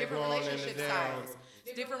 Different relationship styles.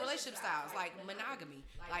 Different relationship styles like monogamy.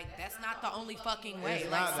 Like that's not the only fucking way.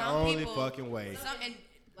 It's like not some the only people, fucking way. And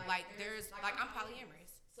like there's like I'm polyamorous.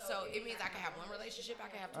 So it means I can have one relationship, I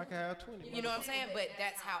can have 20. I can have 20. You know what I'm saying? But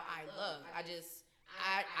that's how I love.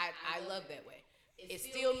 I love that way. It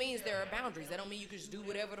still means there are boundaries. That don't mean you can just do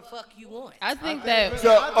whatever the fuck you want. I think that.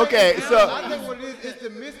 I think what it is the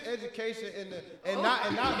miseducation and not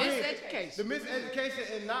being the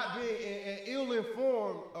miseducation and not being and ill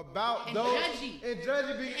informed about And those judgy. and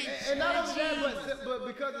judging and not only that, but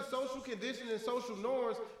because of social conditioning and social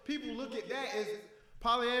norms, people look at that as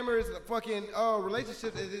polyamorous fucking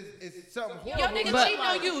relationships is something horrible. Your nigga cheating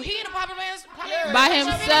on you. He in a polyamorous by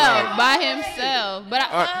himself. But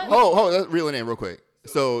All right, hold, let's reel it in real quick.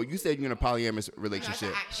 So you said you're in a polyamorous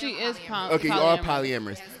relationship. She is Okay, you are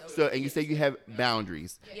polyamorous. polyamorous. So, and you say you have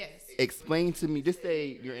boundaries. Yes. Explain to me. Just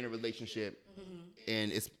say you're in a relationship,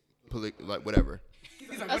 and it's like whatever.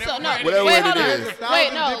 So, no, Whatever wait, it hold is. on.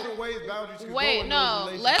 Wait, no. Different ways boundaries could go Wait, in no.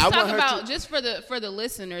 those Let's I want talk her about to- just for the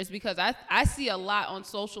listeners, because I see a lot on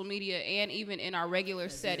social media and even in our regular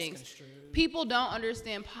settings. People don't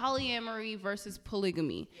understand polyamory versus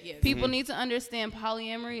polygamy. Yes. People need to understand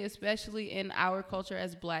polyamory, especially in our culture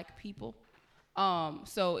as Black people.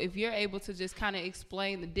 So if you're able to just kind of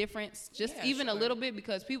explain the difference, just even a little bit,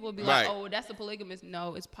 because people will be like, Right. "Oh, that's a polygamous."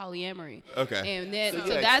 No, it's polyamory. Okay. And then So,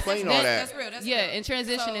 so yeah, that's explain all that. That's real. That's yeah, real. and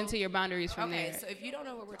transition So- into your boundaries from Okay, there. so if you don't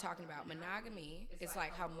know what we're talking about, monogamy is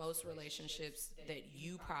like how most relationships that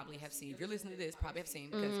you probably have seen, if you're listening to this, probably have seen,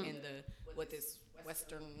 because in this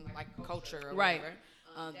Western like culture or Right.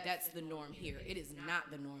 whatever, that's the norm here. It is not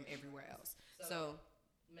the norm everywhere else. So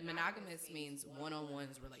monogamous means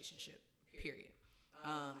one-on-one's relationship, period.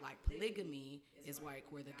 Like polygamy is like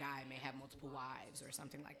where the guy may have multiple wives or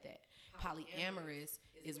something like that. Polyamorous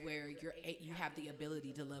is where you have the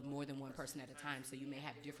ability to love more than one person at a time, so you may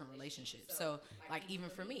have different relationships. So like even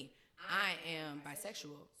for me, I am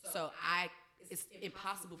bisexual, so it's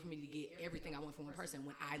impossible for me to get everything I want from one person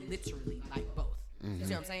when I literally like both. You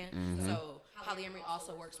see what I'm saying? So polyamory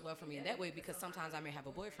also works well for me in that way, because sometimes I may have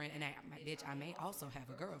a boyfriend and I may also have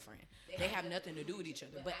a girlfriend. They have nothing to do with each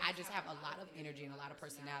other, but I just have a lot of energy and a lot of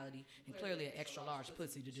personality, and clearly an extra large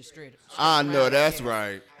pussy to destroy. I know that's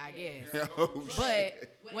right. I guess. Oh,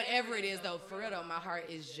 But whatever it is, though, for real though, my heart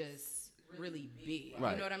is just really big.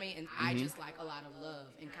 Right. You know what I mean? And I just like a lot of love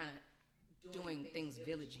and kind of doing things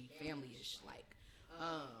villagey, family-ish like.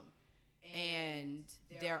 And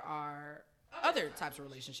there are other types of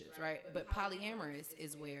relationships, right? But polyamorous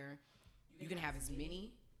is where you can have as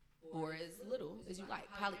many or as little as you like.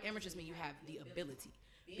 Polyamorous just means you have the ability.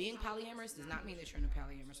 Being polyamorous does not mean that you're in a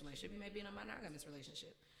polyamorous relationship. You may be in a monogamous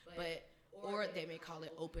relationship, or they may call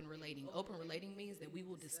it open relating. Open relating means that we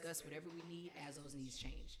will discuss whatever we need as those needs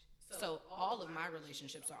change. So all of my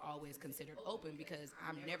relationships are always considered open, because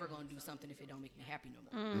I'm never going to do something if it don't make me happy no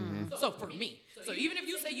more. So for me, so even if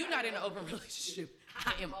you say you're not in an open relationship,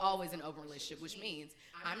 I am always in an open relationship, which means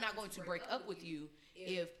I'm not going to break up with you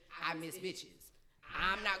if I miss bitches.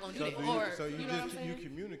 I'm not going to do that. So you know what I'm just saying? you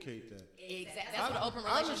communicate that. Exactly. That's what an open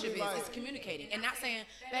relationship is. It's communicating and not saying,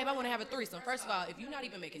 babe, I want to have a threesome. First of all, if you're not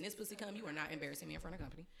even making this pussy come, you are not embarrassing me in front of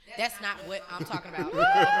company. That's not what I'm talking about in an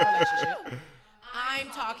open relationship. I'm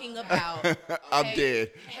talking about. I'm hey,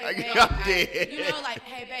 dead. Hey, babe, I'm dead. You know, like,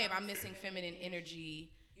 hey, babe, I'm missing feminine energy.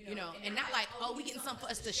 You know, and not like, oh, we getting something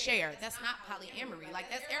for us to share. That's not polyamory. Like,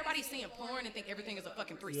 that's everybody seeing porn and think everything is a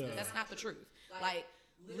fucking threesome. Yeah. That's not the truth. Like,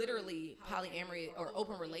 literally, polyamory or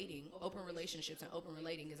open relationships and open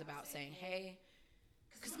relating is about saying, hey,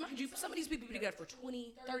 because mind you, some of these people be together for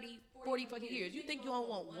 20, 30, 40 fucking years. You think you don't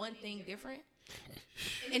want one thing different?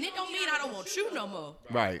 And it don't mean I don't want you no more.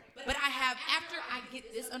 Right. But I have, after I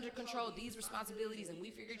get this under control, these responsibilities, and we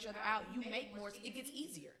figure each other out, you make more, it gets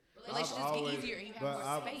easier. Relationships get easier and you have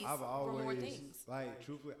more space for more things. Like,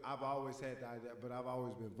 truthfully, I've always had the idea, but I've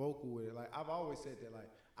always been vocal with it. Like, I've always said that, like,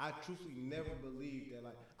 I truthfully never believed that,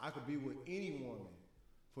 like, I could be with any woman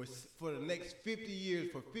for the next 50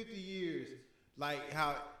 years, like,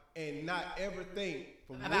 how, and not ever think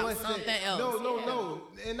for About one something second. else. No,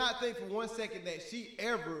 and not think for 1 second that she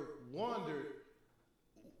ever wondered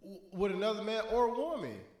with another man or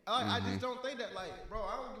woman. I just don't think that, like, bro,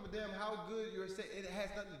 I don't give a damn how good your sex. It has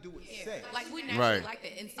nothing to do with sex. Like, we naturally Right. like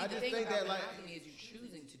that. And see, I the just thing think about that, like- monogamy is you're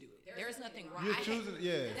choosing to do it. There is nothing wrong. You're choosing,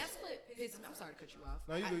 yeah. That's what pisses me. I'm sorry to cut you off.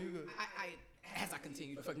 No, you good, you good. As I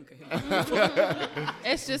continue to fucking cut him off.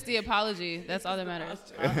 It's just the apology. That's all that matters.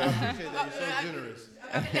 I appreciate that. You're so generous.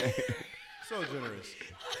 So generous.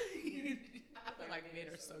 I feel like men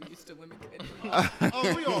are so used to women cutting them off.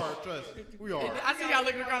 Oh, we are. Trust me. We are. I see y'all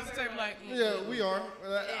looking across the table like, Yeah, we are.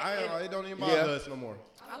 It don't even bother Yeah. us no more.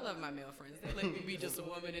 I love my male friends. They let me be just a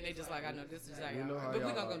woman, and they just like, I know this is how y'all know how are. But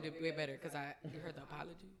we're y'all gonna do way better because you heard the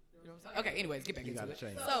apology. You know what I'm saying? Okay, anyways, get back into gotta it.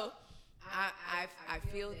 change. So, I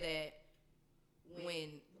feel that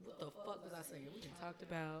what the fuck was I saying? We just talked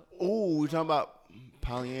about. Oh, we're talking about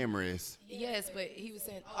polyamorous. Yes, but he was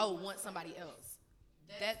saying, want somebody else.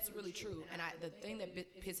 That's really true. And the thing that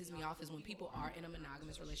pisses me off is when people are in a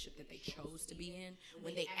monogamous relationship that they chose to be in,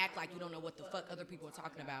 when they act like you don't know what the fuck other people are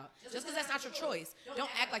talking about. Just because that's not your choice, don't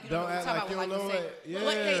act like you don't know what you're talking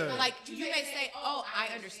about. Like you may say, oh,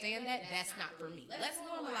 I understand that. That's not for me. Let's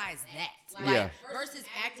normalize that. Versus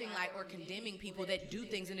acting like or condemning people that do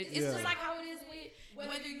things. And it's just like how it is with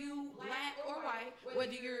whether you black or white,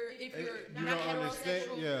 whether if you're not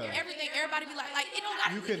heterosexual, everything, everybody be like it don't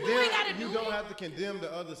gotta you don't have to condemn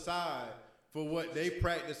the other side for what they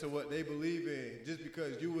practice or what they believe in, just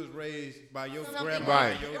because you was raised by your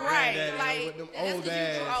grandma, your granddaddy, like, with them that's old the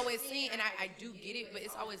ass. you're always seeing, and I do get it, but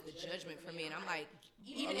it's always the judgment for me, and I'm like,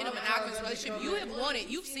 even in a monogamous relationship,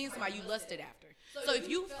 you've seen somebody you lusted after. So if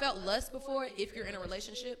you felt lust before, if you're in a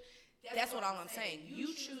relationship, that's what all I'm saying. You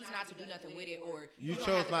choose not to do nothing with it, or you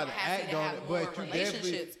chose not to act on it, but you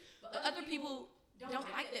relationships. But other people don't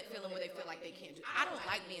like that feeling where they feel like they can't do. I don't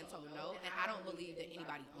like being told no, and I don't believe that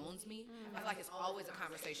anybody owns me. I feel like it's always a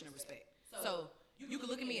conversation of respect. So you can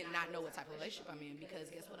look at me and not know what type of relationship I'm in, because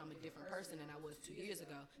guess what? I'm a different person than I was 2 years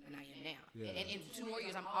ago than I am now. And in 2 more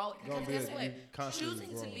years, I'm all, because guess what?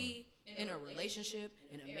 Choosing to be in a relationship,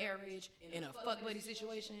 in a marriage, in a fuck buddy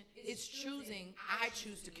situation, it's choosing. I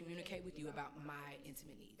choose to communicate with you about my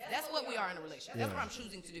intimate needs. That's what we are in a relationship. That's what I'm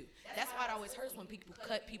choosing to do. That's why it always hurts when people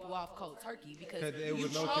cut people off cold turkey, because it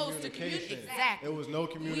was you no chose to communication. Exactly. It was no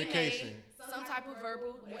communication. We made some type of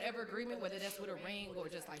verbal, whatever agreement, whether that's with a ring or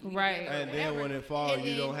just like right. And then when it falls,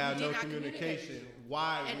 you don't have no communication.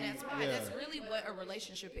 Why? And that's right. That's really what a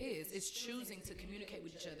relationship is. It's choosing to communicate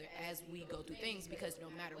with each other as we go through things, because no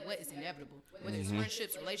matter what, it's inevitable. Whether it's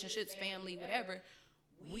friendships, relationships, family, whatever,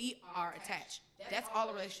 we are attached. That's all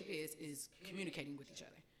a relationship is communicating with each other.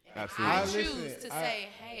 Absolutely. I choose to say,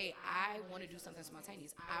 hey, I want to do something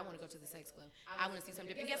spontaneous. I want to go to the sex club. I want to see something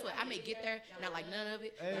different. And guess what? I may get there and I like none of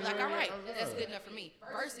it. I'm like, all right, that's good enough for me.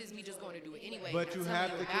 Versus me just going to do it anyway. But you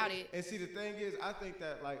have to about it. And see, the thing is, I think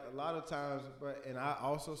that like a lot of times, and I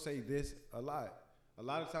also say this a lot. A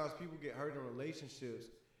lot of times people get hurt in relationships,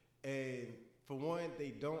 and for one,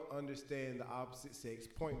 they don't understand the opposite sex,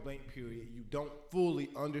 point blank period. You don't fully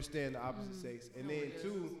understand the opposite sex. And then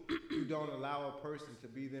two, you don't allow a person to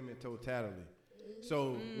be them in totality.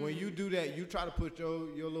 So when you do that, you try to put your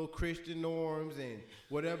little Christian norms and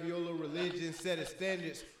whatever your little religion set of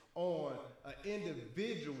standards on an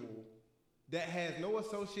individual that has no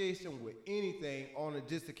association with anything, on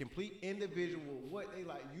just a complete individual, what they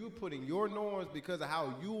like. You putting your norms because of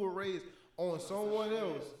how you were raised on someone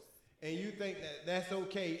else, and you think that that's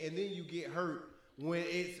okay, and then you get hurt when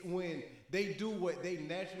they do what they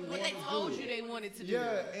naturally want to do. When they told you they wanted to do.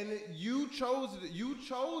 Yeah, and you chose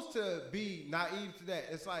to be naive to that.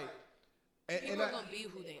 It's like, people are gonna be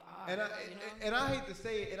who they are. And I hate to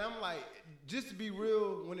say it, and I'm like, just to be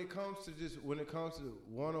real, when it comes to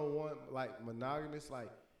one-on-one, like monogamous, like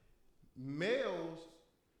males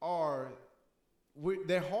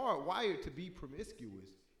they're hardwired to be promiscuous.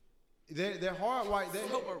 They're hardwired.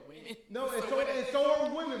 So are women. No, and so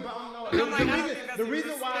are women. But the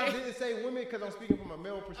reason why I didn't say women, because I'm speaking from a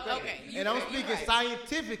male perspective, and I'm speaking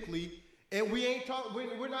scientifically. And we ain't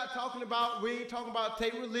talking about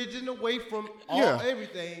take religion away from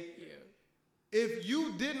everything. Yeah. If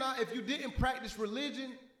you didn't practice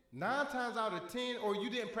religion, 9 times out of 10, or you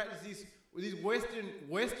didn't practice these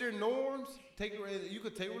Western norms, you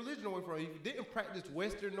could take religion away from you. If you didn't practice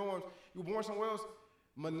Western norms, you were born somewhere else.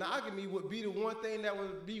 Monogamy would be the one thing that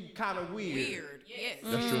would be kind of weird. Yes.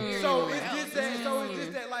 That's true. So it's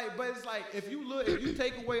just that. Like, but it's like if you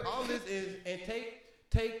take away all this and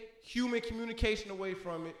take human communication away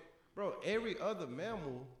from it, bro. Every other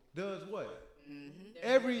mammal does what? Mm-hmm.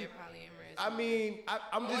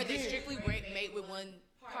 I'm just. Or they strictly mate with one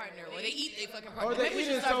partner, or they eat their fucking partner. Or they eat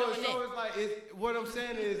it. So it's like what I'm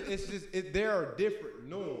saying is there are different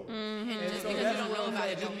norms. Mm-hmm. And just so because that's you don't know about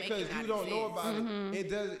it, just don't make because it not you don't know about Mm-hmm. it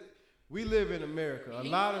doesn't. We live in America. A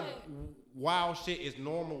lot of wild shit is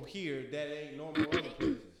normal here that ain't normal other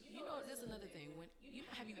places. You know, this is another thing.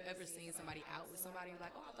 Have you ever seen somebody out with somebody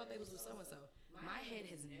like, oh, I thought they was with so and so? My head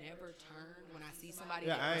has never turned when I see somebody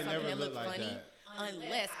I ain't something never that looks like funny, that.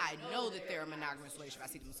 unless I know that they're a monogamous relationship. I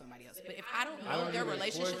see them with somebody else. But if I don't know don't their even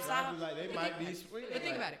relationship question. style, I be like, they might be sweet. But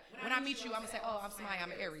think about it. When I meet you, I'm gonna say, oh, I'm Samaya,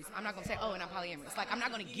 I'm an Aries. I'm not gonna say, oh, and I'm polyamorous. Like, I'm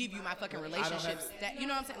not gonna give you my fucking relationships. That, you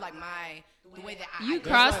know what I'm saying? Like the way that You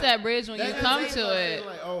cross that bridge when you come to it.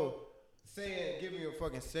 Like, give me your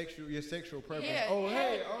fucking sexual preference. Yeah. Oh,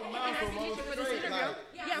 hey, And I Malcolm, teach you for this straight. interview. Like,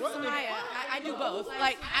 Yeah, I'm what the Samaya. fuck? I do both.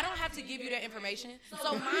 Like, I don't have to give you that information.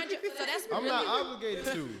 So mind you, so that's I'm really, not obligated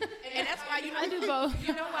to. and that's why I do both.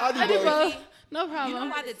 You know why? I do both. No You know problem.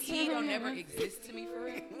 why the T don't never exist to me for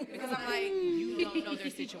real? Because I'm like, you don't know their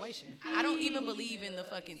situation. I don't even believe in the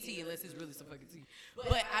fucking tea unless it's really some fucking tea.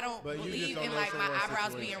 But I don't But you just believe don't in know like my someone's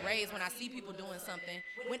eyebrows situation. being raised when I see people doing something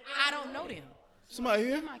when I don't know them. Somebody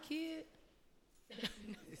here? My kid.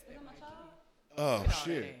 Oh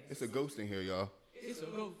shit! It's a ghost in here, y'all.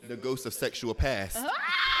 The ghost of sexual past.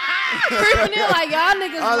 Creeping in like y'all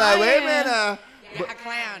niggas. I was like, wait a lying. minute. Yeah, I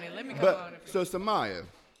clown it. Let me come on. But so Samaya,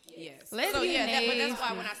 Yes. Let's So get yeah, but that's nasty.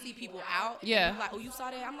 why when I see people out, Yeah. people like, oh, you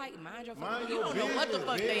saw that? I'm like, mind your Mind fucking. You your don't know what the business,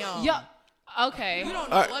 fuck they bitch. on. Yo, okay. You don't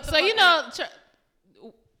know Alright. what the So fuck you they know,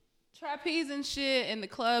 trapeze and shit and the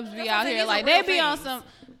clubs be That's out what I'm saying. here These like are they real be on things. some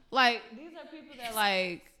like these are people that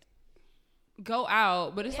like go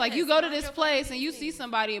out, but it's like you Yes, go to mind this your place fucking and you see business.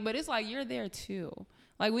 somebody, but it's like you're there too.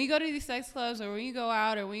 Like when you go to these sex clubs or when you go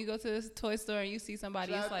out or when you go to this toy store and you see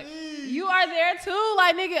somebody, it's like Trapeze. you are there too.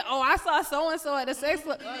 Like nigga, oh I saw so and so at the sex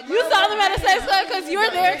club. You saw them at the sex club because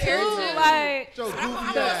you're there too. Like Yo, I'm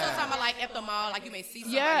goofy also ass. talking about like at the mall, like you may see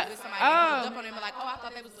somebody Yeah. with somebody and hook up on them and like, oh, I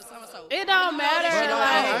thought they was with so and so. it don't matter. But no,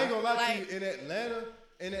 I Like, ain't gonna lie Like- to you.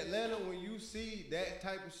 In Atlanta, when you see that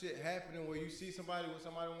type of shit happening, where you see somebody with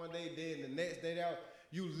somebody one day, then the next day out,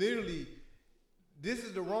 you literally, this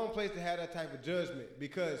is the wrong place to have that type of judgment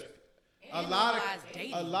because a lot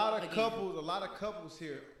dating of again. couples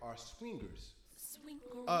here are swingers. Swing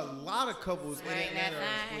girl. A lot of couples in Swing that Atlanta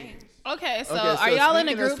are thing. swingers. okay, so Okay, are so y'all in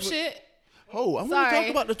a speaking of group shit? oh, I want to Sorry. talk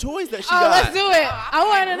about the toys that she Oh, got. let's do it. I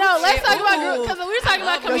want to know. Let's shit. talk about Ooh. group because we were talking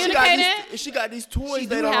about Yo, she got communicating. she got these toys She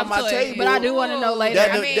that do are have on my toys, table. but I do want to know later. that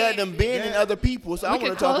I them, mean- that them bending other people. So I want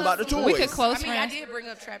to talk about the toys. We could close I mean, I friends. did bring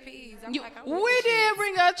up trapeze. I'm You, like, I we want this did shit.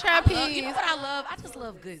 bring up I love, trapeze. you know what I love? I just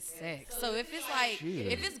love good sex. So if it's like,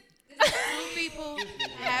 if it's two people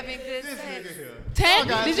having good This sex, nigga here. 10?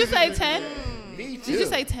 God, Did you this say nigga 10? Me too. Did you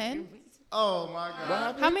say 10? Oh my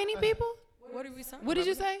God. How many people? what are we saying? What did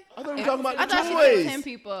you say? I thought we were talking about I the thought she said toys. 10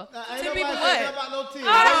 people. Ain't Two nobody people saying what? about no team.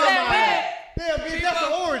 I Damn, bitch, that's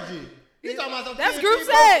an orgy. You talking about some That's 10 group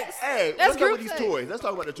people? sex. Hey, That's let's talk group about these sex. toys. Let's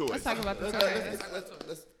talk about the toys. Let's talk about the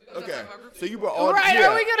Let's- okay. So you brought all Right, yeah,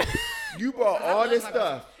 are we going to? you brought all this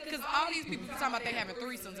stuff. Because all these people be talking about they having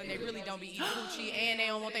threesomes and they really don't be eating coochie and they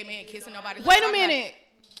don't want their man kissing nobody. Wait a minute.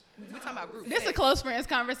 We talking about group This is a sex. close friends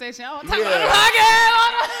conversation. I want to talk Yeah. about the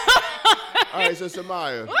podcast. All right, so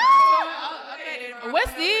Samaya. Okay, then,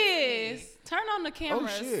 What's this? Turn on the Oh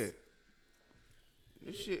cameras. shit.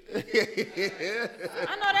 This shit.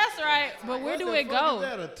 I know that's right, but where do What the it fuck go? Is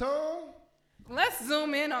that a tongue? Let's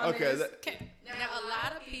zoom in on Okay, this. Now, a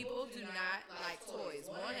lot of people do not like toys.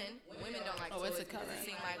 One, women don't like Oh, toys it's a because color. it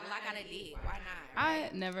seems like, well, I got a dick. Why not? I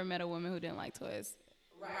never met a woman who didn't like toys.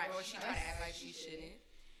 Right, or she try to act like she shouldn't.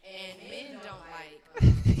 And men don't like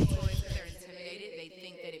toys because they're intimidated. They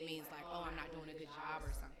think that it means like, oh, I'm not doing a good job or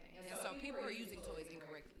something. And so people are using toys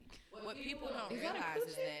incorrectly. What people don't realize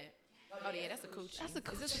is that, oh yeah, that's a coochie. That's a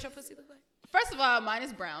Is this what your pussy look like? First of all, mine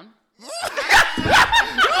is brown. Wait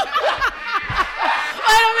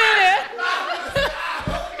a minute.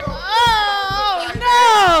 Oh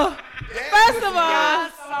no! First of all,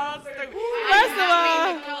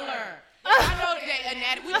 Color. I know that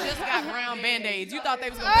anatomy. We just got brown band-aids. You thought they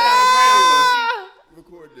was gonna put out a brown.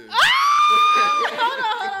 Record this. hold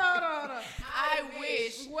on. I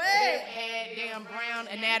wish they had damn brown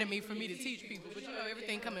anatomy for me to teach people, but you know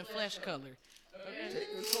everything come in flesh color. Take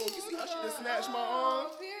control. You see how she just snatched my arm?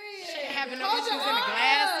 Shit, having no issues in the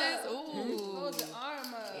glasses. Ooh.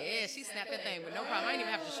 Yeah, she snapped that thing with no problem. I didn't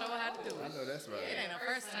even have to show her how to do I it. know that's It right. ain't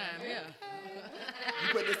her first time, yeah. You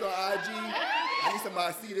put this on IG. I need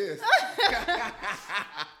somebody to see this.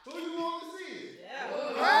 Who you want to see?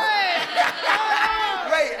 Right.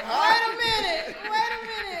 Wait, huh? Wait a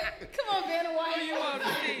minute. Come on, Vanna White. You want to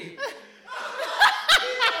see?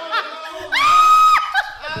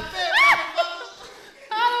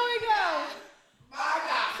 How do we go?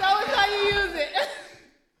 So it's how you use it.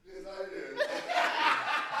 This how it is.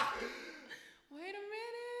 Wait a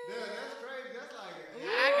minute. Damn, that's crazy. That's like,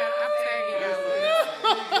 I'm tagging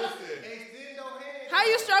y'all. extend your hand. How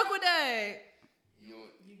you stroke with that? You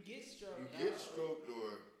get stroked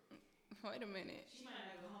or Wait a minute.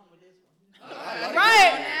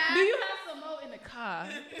 Right. Do you have some more in the car?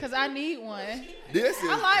 Because I need one. this is.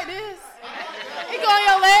 I like this. It go on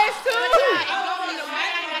your legs too. It go on the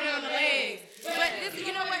back, I got it on the legs. But this,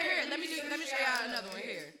 you know what? Here, let me show y'all another one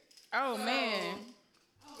here. Oh man.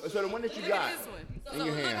 So the one that you Look got. at this one. In So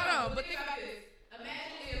your look, hand. hold on, but think about this.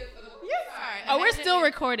 Imagine if. Sorry, Oh, we're imagine still if-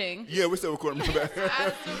 recording. Yeah, we're still recording. My bad. I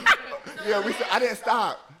was still recording. Yeah, I didn't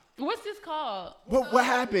stop. What's this called? What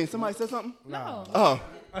happened? Somebody said something? No. Oh.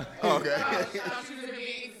 Oh, okay.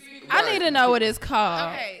 I need to know what it's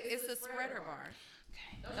called. Okay, it's a spreader bar.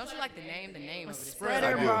 Don't you like the name? The name of it.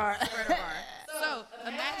 Spreader I do. bar. Spreader bar. So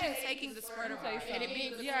the spreader bar and it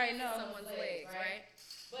being between someone's legs, right?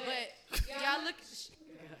 But y'all look,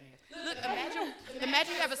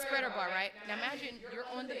 imagine you have a spreader bar, right? Now imagine you're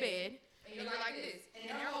on the bed and you're like this, and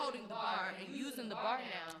you're holding the bar and using the bar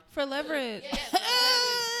now. For leverage. It's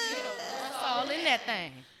all in that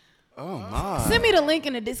thing. Oh my. Send me the link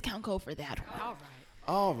and a discount code for that one. All right.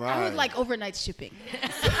 All right. I would like overnight shipping.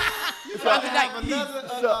 So I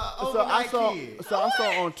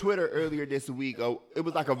saw on Twitter earlier this week. It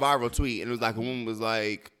was like a viral tweet, and it was like a woman was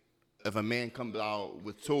like, "If a man comes out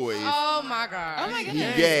with toys, Oh my God. Oh my he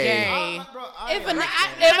goodness. gay." If a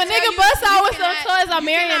nigga busts out with some toys, I'm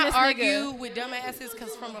marrying this argue nigga. with dumbasses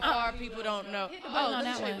because from afar people don't know. Oh, on let's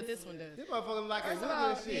that show you one. what this one does. This motherfucker like a First of woman all,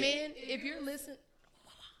 and shit. men, if you're listening,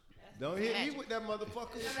 Don't hit me with that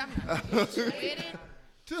motherfucker. I'm not with it.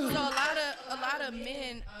 So a lot of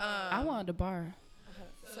men. I wanted the bar.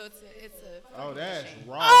 So it's a. Oh, that's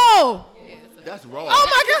wrong. Oh! That's wrong. Oh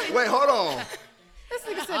my God! Wait, hold on. This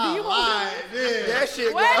nigga said, do you want That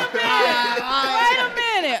shit. Wait a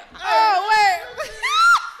minute. Oh, wait.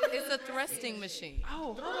 It's a thrusting machine.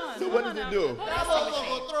 Oh, hold on. So what does it do? That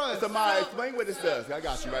motherfucker thrust. Somebody explain what this does. I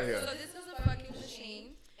got you right here. So this is a fucking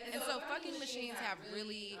machine, and so fucking machines have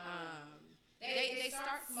really. They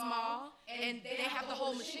start small and they have the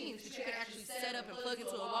whole machines that you can actually set up and plug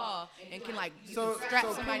into a wall and can like you can strap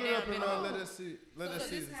somebody pull it down. up and minimum. let us see. Let us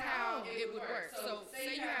So see this is how it would work. So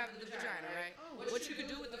say you have the vagina, right? What you could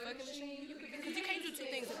do with the fucking machine, because you can't do two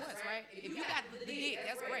things at once, right? If you got the dick,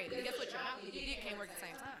 that's great. But guess what? Your mouth and your dick can't work at the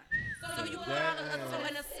same time. So you put on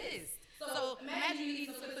an assist. So imagine you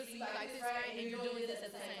eating some pussy like this, right? And you're doing this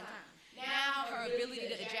at the same time. Now her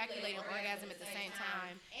ability to ejaculate and orgasm at the same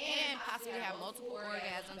time and possibly have multiple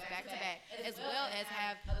orgasms back to back, as well as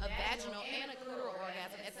have a vaginal and a clitoral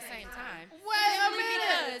orgasm at the same time.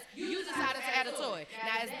 Because you decided to add a toy.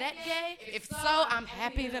 Now, is that gay? If so, I'm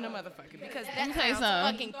happy than a motherfucker because that sounds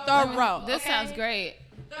fucking thorough. This okay? sounds great.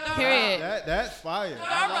 Thorough. Period. That's fire.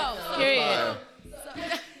 Thorough. Period.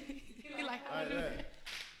 Be like, Like that.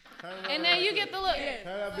 And then you get the look. Turn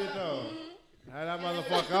that bitch on. Turn that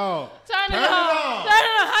motherfucker on. Turn it Turn it on. on. Turn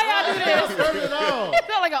it on. How y'all do this? Turn it on. I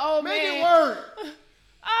feel like an old Make man. it work.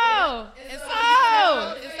 Oh. and so,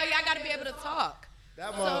 Oh. and so y'all got to be able to talk.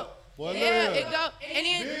 That mother. Boy, Yeah, look it here. go. And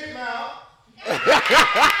then Big mouth.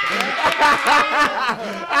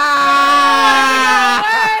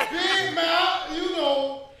 Big mouth. You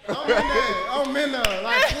know. I'm in there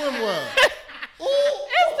like swimwear.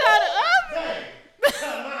 It's not up.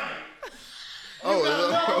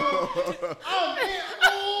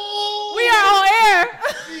 We are on air.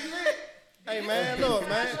 Hey man, look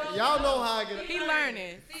man, y'all know how I get. he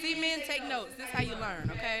learning. See, men take notes. This is how you learn,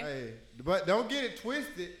 okay? Hey, but don't get it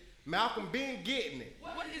twisted. Malcolm been getting it.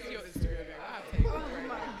 What is your history of that? I'll take it. Oh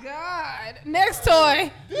my God. Next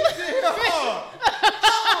toy. This shit hard.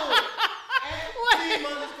 Team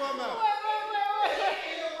underscore Malcolm.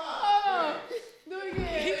 Hold on. Do it again.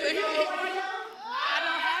 I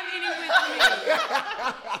don't have any with me.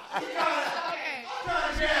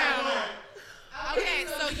 Okay,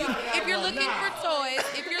 so if you're looking for toys,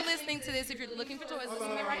 if you're listening to this, if you're looking for toys, listen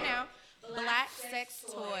to me right now. Black sex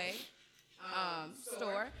toy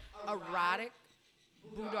store, Erotic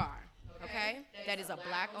Boudoir. Okay, that is a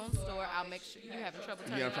black-owned store. I'll make sure you having trouble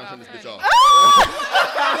turning Yeah, I'm it trying to turn this bitch honey. off.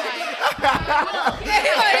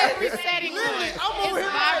 Every setting on it. I'm over It's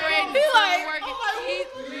here vibrating. He It's like- working. He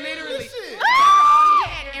literally Shit. he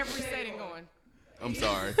had every setting going. I'm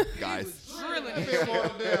sorry, guys. Drilling. Big more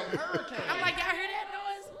than damn hurricane. I'm like, y'all hear that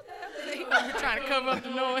noise? What the hell is that? He over here trying to cover up the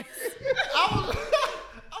noise. I'm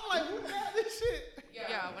like, who got this shit?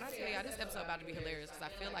 Yeah, when I tell y'all this episode about to be hilarious because I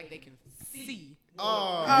feel like they can see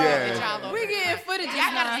Oh, Yeah. y'all over We here. getting footage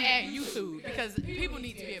Y'all gotta now. add YouTube because people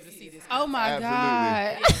need to be able to see this. Oh my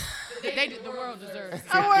Absolutely. God. The world deserves. To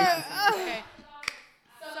see I this. want- Okay.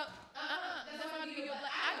 So, that's why I'm gonna give you I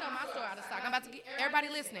know my store out of stock. I'm about to get everybody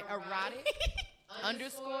listening. Erotic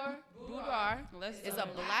underscore boudoir is a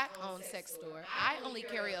black-owned sex store. I only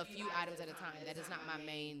carry a few items at a time. That is not my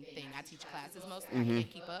main thing. I teach classes mostly. I can't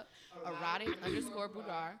keep up. Erotic underscore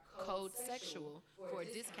boudoir, code sexual for a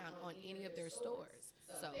discount on any of their stores.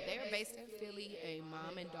 So they are based in Philly, a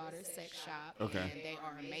mom and daughter sex shop. Okay. And they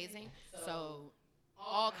are amazing. So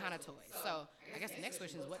all kind of toys. So I guess the next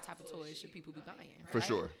question is, what type of toys should people be buying? For right?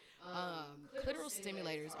 sure. Clitoral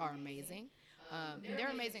stimulators are amazing. And they're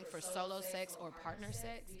amazing for solo sex or partner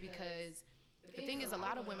sex because the thing is a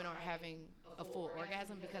lot of women aren't having a full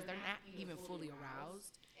orgasm because they're not even fully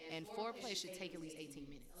aroused. And foreplay should take at least 18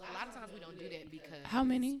 minutes. A lot of times we don't do that because... How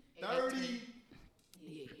many? 30.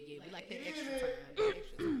 Yeah, we like that extra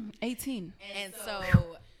time. 18. And so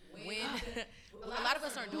when a lot of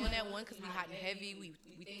us aren't doing that one because we hot and heavy. We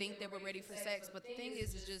think that we're ready for sex, but the thing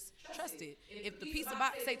is just trust it. If the piece of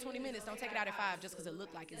box say 20 minutes, don't take it out at 5 just because it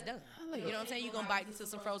looked like it's done. You know what I'm saying? You're gonna bite into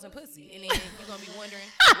some frozen pussy, and then you're gonna be wondering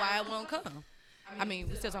why it won't come. I mean,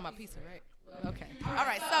 we're still talking about pizza, right? Okay. All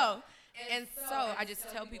right. So I just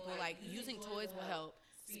tell people like using toys will help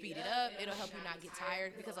speed it up. It'll help you not get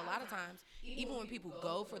tired because a lot of times, even when people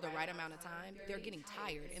go for the right amount of time, they're getting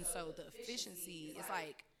tired, and so the efficiency is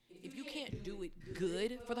like. If you can't do it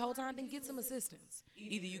good for the whole time, then get some assistance.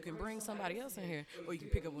 Either you can bring somebody else in here, or you can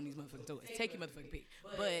pick up on these motherfucking toys. Take your motherfucking pick.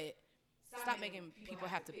 But stop making people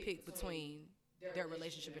have to pick between their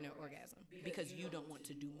relationship and their orgasm because you don't want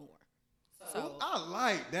to do more. So I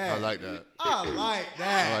like that. I like that. I like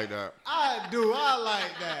that. I like that. I do. I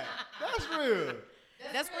like that. That's real.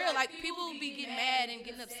 that's real. Like, people be getting mad and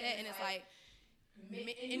getting upset, and it's like,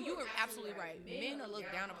 and you were absolutely right. Men are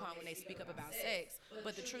looked down upon when they speak up about sex.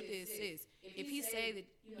 But the truth is, sis, if he say that,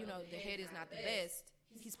 the head is not the best,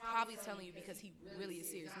 he's probably telling you because he really is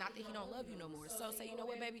serious. Not that he don't love you no more. So say, you know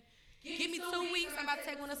what, baby? Give me 2 weeks. I'm about to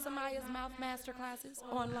take one of Samaya's mouth master classes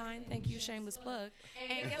online. Thank you, shameless plug.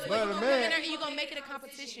 And guess what? You're going to come in there and you're going to make it a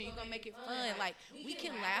competition. You're going to make it fun. Like, we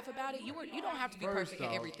can laugh about it. You don't have to be perfect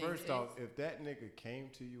at everything. First off, if that nigga came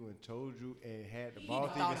to you and told you and had the He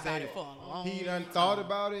balls to thought even say about it that, for a long he done thought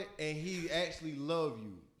about it and he actually love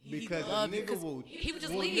you. Because a love you, nigga 'cause will, he would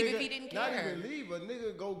just leave if he didn't Not care. even leave, a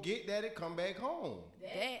nigga go get that and come back home.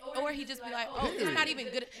 Or he just be like, oh, it's not even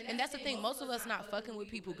good. And that's the thing. Most of us not fucking with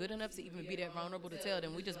people good enough to even be that vulnerable to tell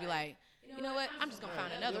them. We just be like, you know what? I'm just gonna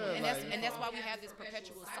find another one. And that's why we have this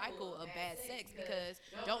perpetual cycle of bad sex because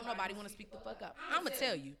don't nobody want to speak the fuck up. I'm gonna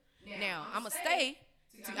tell you. Now I'm gonna stay.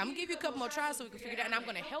 I'm gonna give you a couple more tries so we can figure it out, and I'm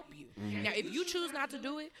gonna help you. Now, if you choose not to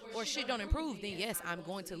do it or shit don't improve, then yes, I'm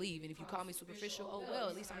going to leave. And if you call me superficial, oh well,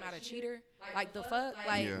 at least I'm not a cheater. Like the fuck,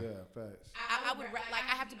 like Yeah, facts. I would like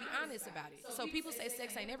I have to be honest about it. So people say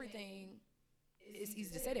sex ain't everything. It's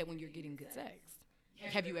easy to say that when you're getting good sex.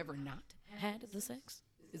 Have you ever not had the sex?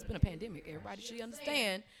 It's been a pandemic. Everybody should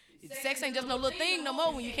understand. Sex ain't just no little thing no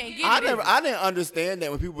more when you can't get it. I didn't understand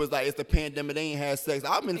that when people was like, it's the pandemic, they ain't had sex.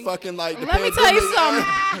 I've been fucking like the Let me pandemic. tell you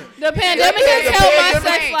something. The pandemic has helped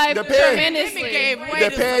my sex life tremendously.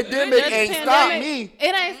 The pandemic ain't stopped me.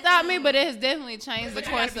 It ain't stopped me, but it has definitely changed the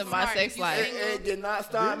course of my sex life. It did not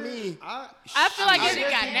stop me. I feel like Shit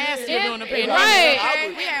got nastier during the pandemic.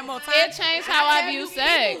 Right. We had more time. It changed how I view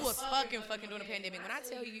sex. People was fucking during the pandemic. When I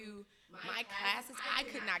tell you my classes, I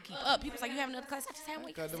could not keep up. People's like, you have another class? I just had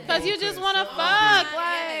one. Cause you just wanna fuck,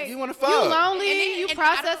 like You wanna fuck. you lonely, And you I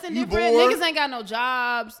processing You different. bored. Niggas ain't got no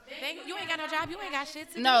jobs. You ain't got no job. You ain't got shit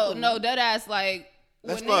to do. No, that ass like.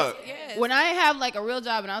 Let's when fuck. Yes. When I have like a real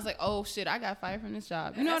job and I was like, oh shit, I got fired from this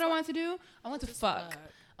job. You know what I wanted to do? I want to fuck.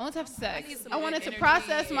 I want to have sex. need some I good wanted to energy.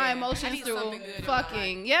 process my Yeah. I emotions need through something good in my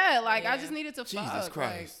fucking. Yeah, like I just needed to Jesus fuck.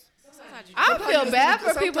 Christ. I feel you bad just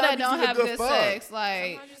need- for people that sometimes you don't need a have good good fuck. sex.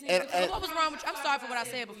 Like, And- what was wrong with you? I'm sorry for what I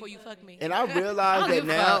said before you fucked me. And I I realized don't that give a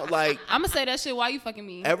now, fuck. like, I'm gonna say that shit while you fucking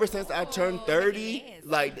me. ever since I turned 30,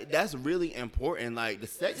 like that's really important. Like the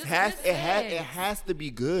sex has to be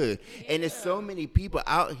good. And there's so many people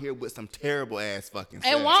out here with some terrible ass fucking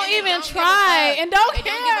sex. And won't And they even don't give a try fuck. and don't They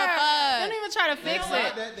care. don't give a fuck. Don't even try to fix It's not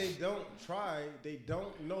it. that they don't try, they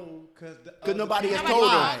don't know because nobody has Nobody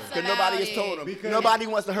told them. talks Because nobody has about told it. them. Because- Nobody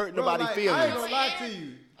wants to hurt Bro, nobody's like, I feelings. ain't gonna lie to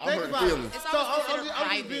you. I'm Think hurting about feelings. it. It's So always I'm considered just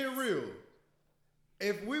private. being real.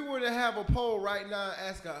 If we were to have a poll right now,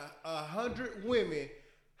 ask 100 women,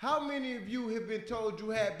 how many of you have been told you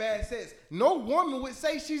had bad sex? No woman would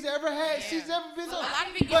say she's ever been. So a lot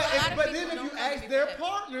of people- a lot of But people then if don't you know ask people their that-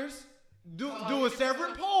 partners, do a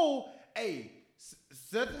separate poll. Hey,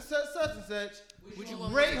 such and such. Would you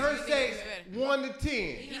want Rate more? her You think sex it's better? 1 to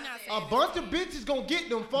 10. He not saying A it's bunch of bitches gonna get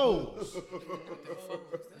them foes.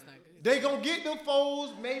 That's not good. They gonna get them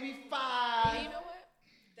foes, maybe You 5. know what?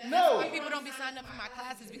 No. Why people don't be signing up for my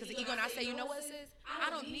classes because of ego. And I say, you know what, sis? I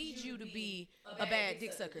don't need you to be a bad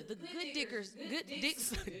dick sucker. The good dickers, good dicks,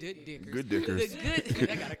 good dickers. Good dickers. The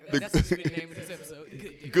good, that's a good name of this episode. Good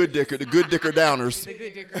dickers. Good dicker, the good dicker downers. The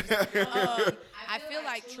good dickers. I feel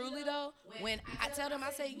like truly though, when I tell them,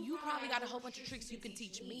 I say, you probably got a whole bunch of tricks you can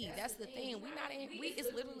teach me. That's the thing.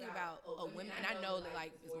 It's literally about women. And I know that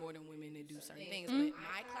like it's more than women that do certain things, but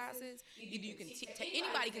my classes, either you can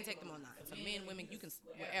anybody can take them online. So men, women, you can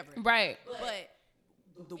whatever. Right. But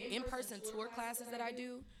the in-person tour classes that I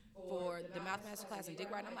do, for the mouth masterclass and dick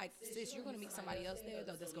riding, I'm like, sis, you're gonna meet somebody else there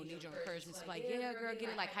though that's gonna need your encouragement. So like, yeah, girl, get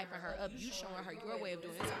it, like hyping her up. You showing her your way of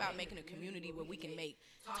doing it. It's about making a community where we can make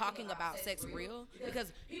talking about sex real,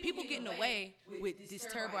 because people getting away with this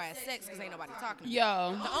terrible ass sex because ain't nobody talking about it.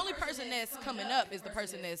 Yo. The only person that's coming up is the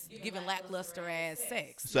person that's giving lackluster ass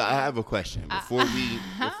sex. So I have a question before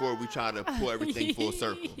we try to pull everything full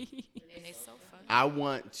circle. And they so funny. I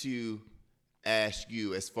want to ask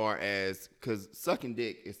you, as far as, because sucking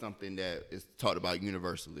dick is something that is talked about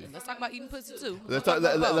universally. Let's talk about eating pussy too. Let's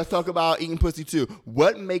talk about eating pussy too.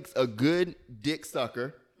 What makes a good dick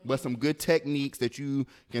sucker? What's some good techniques that you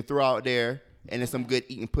can throw out there, and then some good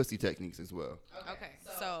eating pussy techniques as well? Okay,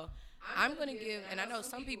 so I'm gonna give, and I know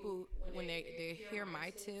some people when they hear my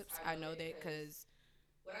tips, I know that because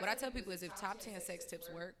what I tell people is if top 10 sex tips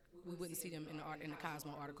work, we wouldn't see them in the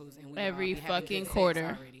Cosmo articles, and we Every would all be having fucking good sex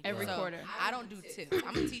quarter. already. Every So quarter. I don't do tips.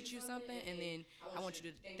 I'm gonna teach you something, and then I want you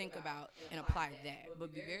to think about and apply that.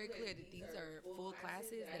 But be very clear that these are full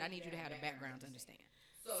classes that I need you to have a background to understand.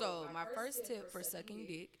 So my first tip for sucking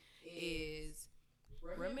dick is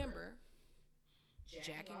remember,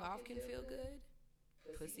 jacking off can feel good,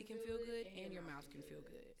 pussy can feel good, and your mouth can feel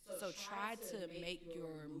good. So try to make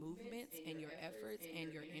your movements and your efforts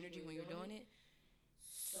and your energy when you're doing it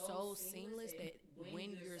so seamless that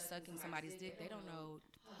when you're sucking somebody's dick, they don't know,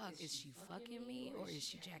 fuck, is she fucking me, or is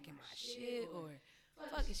she jacking my shit, or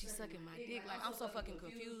fuck, is she sucking my dick? Like, I'm so fucking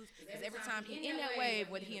confused because every time he in that wave,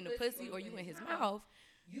 whether he in the pussy or you in his mouth,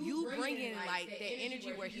 you bring in like that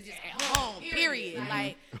energy where he just at home, period.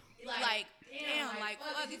 Like, damn, like,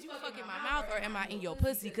 fuck, is you fucking my mouth or am I in your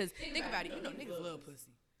pussy? Because think about it, you know, niggas love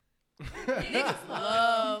pussy. Niggas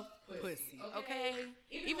love pussy, okay?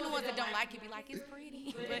 Even the ones that don't like it be like, it's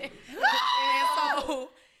pretty. But, and so,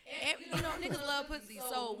 you know, niggas love pussy.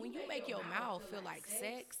 So when you make your mouth feel like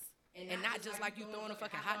sex, and not just like you throwing a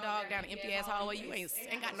fucking hot dog down an empty ass hallway, you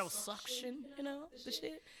ain't got no suction, you know, the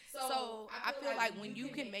shit. So I feel like when you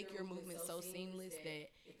can make your movement so seamless that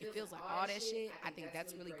it feels like all that shit, I think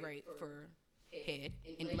that's really great for head.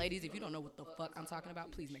 And ladies, if you don't know what the fuck I'm talking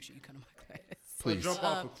about, please make sure you come to my class. Please. Jump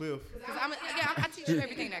off a cliff. Cause I teach you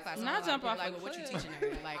everything in that class. Not jump off like a what you cliff. teaching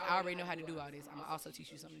there. Like I already know how to do all this. I'm gonna also teach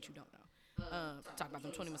you something that you don't know. Talk about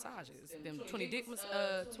them 20 massages, them 20 dick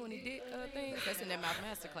things. That's in that mouth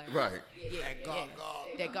master class. Right. Yeah,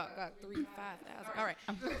 that got 3,000, 5,000. All right.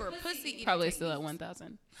 For pussy eating Probably still techniques, at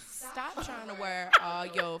 1,000. stop trying to wear all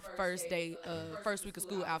your first week of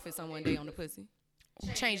school outfits on one day on the pussy.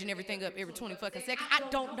 Changing everything up every 20 fucking seconds. I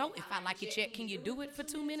don't know if I like it yet. Can you do it for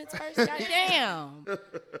 2 minutes first? Goddamn.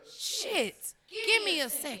 Shit. Give me a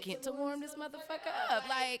second to warm this motherfucker up.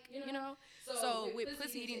 Like, you know. So with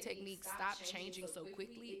pussy eating techniques, stop changing so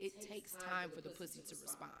quickly. It takes time for the pussy to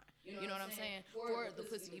respond. You know what I'm saying? For the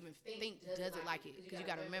pussy to even think, does it like it? Because you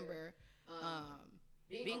got to remember,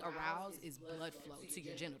 being aroused is blood flow to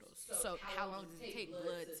your genitals. So how long does it take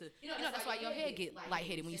blood to, you know, that's why your head get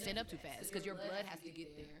lightheaded when you stand up too fast, because your blood has to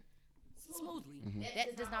get there smoothly.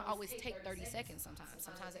 That does not always take 30 seconds sometimes.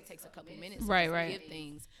 Sometimes that takes a couple minutes. So Right. give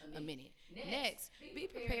things a minute. Next, be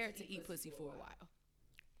prepared to eat pussy for a while.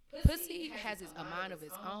 Pussy has a mind of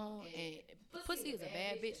its own, and pussy is a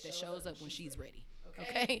bad bitch that shows up when she's ready.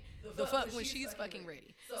 Okay? The fuck when she's fucking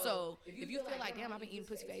ready. So if you feel like, damn, I've been eating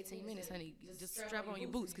pussy for 18 minutes, honey, just strap on your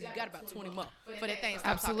boots because you got about 20 more for that thing to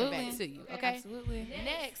stop talking back to you. Okay? Absolutely.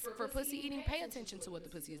 Next, for pussy eating, pay attention to what the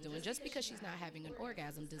pussy is doing. Just because she's not having an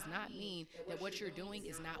orgasm does not mean that what you're doing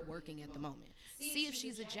is not working at the moment. See if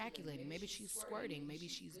she's ejaculating. Maybe she's squirting. Maybe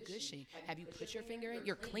she's gushing. Have you put your finger in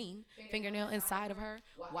your clean fingernail inside of her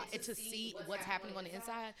to see what's happening on the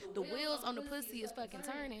inside? The wheels on the pussy is fucking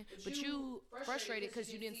turning, but you frustrated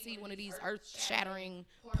because you didn't see one of these earth-shattering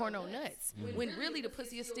porno nuts when really the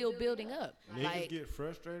pussy is still building up. Niggas Like, get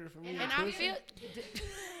frustrated from eating and I pussy. feel.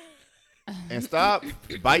 And stop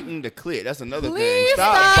biting the clit. That's another thing. Please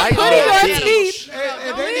Stop stop biting putting that your dick. teeth.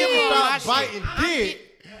 And they need to stop Please. biting dick.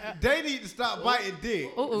 They need to stop biting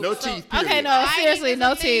dick. No teeth. Period. Okay, no, seriously, Biting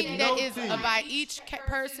no is a thing teeth. That No is teeth. by each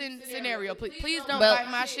person scenario. Please don't But- bite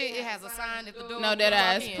my shit. It has a sign at the door. No, dead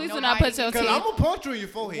ass. Walk in. Please No do not put biting. your Because I'm teeth. going to punch you in your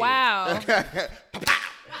forehead. Wow.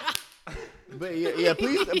 But yeah,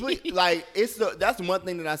 please, like that's one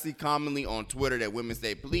thing that I see commonly on Twitter that women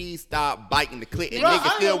say, please stop biting the clit, and Bro, I niggas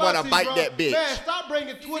ain't still gonna want to lie bite you, that bro. bitch. Man, stop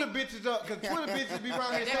bringing Twitter bitches up, because Twitter bitches be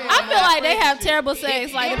around here saying I feel like they have shit. terrible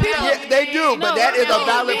sex. Like the people. Yeah, they do, but No, that is no, a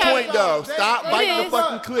valid we have- point though. They- Stop they- biting the is.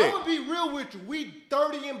 fucking I'm clit. gonna be real with you. We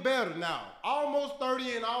 30 and better now. Almost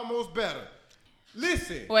 30 and almost better.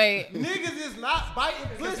 Listen. Wait. Niggas is not biting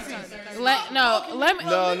pussies. Let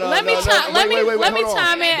me Wait,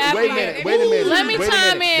 chime in after Wait a you. minute. Wait a minute. Let me wait a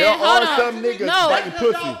chime minute. in. There Hold are on. some niggas No. biting Y'all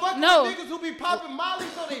pussy. fuck No. with niggas who be popping Molly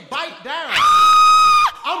so they bite down.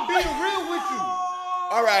 I'm being real with you.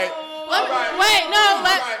 All right.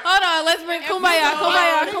 Hold on. Let's bring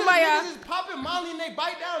Kumbaya. Niggas is popping Molly and they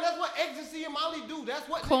bite down. That's what ecstasy and Molly do. That's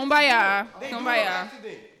what Kumbaya. They do Kumbaya. on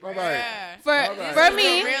accident. All right. For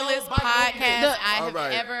me, The realest podcast I have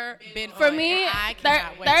Alright. ever been for on. me, and I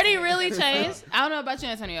cannot wait 30 to- really changed. I don't know about you,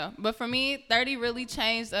 Antonio, but for me, 30 really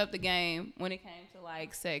changed up the game when it came to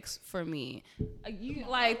like sex for me. You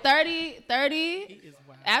like 30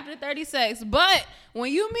 after 30 sex. But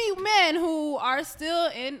when you meet men who are still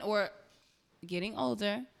in or getting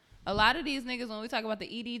older, a lot of these niggas, when we talk about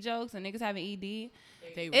the ED jokes and niggas having ED,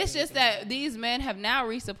 it's just that these men have now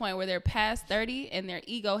reached a point where they're past 30 and their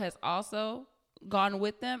ego has also gone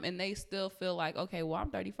with them, and they still feel like, okay, well, I'm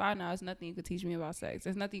 35 now. There's nothing you could teach me about sex.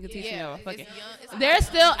 There's nothing you could teach me about fucking. They're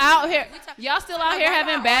still out here. Y'all still out here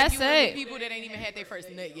having bad sex. People that ain't even had their first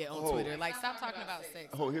nut yet on Twitter. Like, stop talking about sex.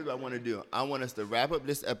 Oh, here's what I want to do. I want us to wrap up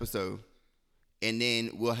this episode, and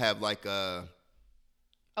then we'll have like a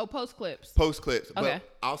Post clips. post clips. Okay.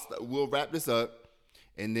 But we'll wrap this up,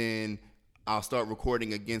 and then I'll start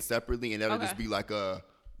recording again separately, and that'll Okay. just be like a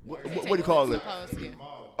what do you call it? Post, yeah.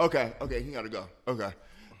 Okay, he gotta go. Okay,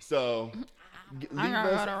 so I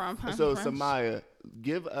gotta run punch. so Samaya,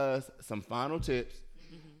 give us some final tips.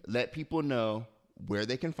 Let people know where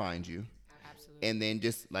they can find you, Absolutely. and then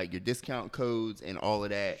just like your discount codes and all of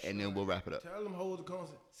that, and then we'll wrap it up. Tell them hold the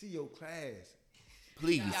concert. See your class.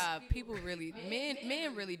 Please. People really,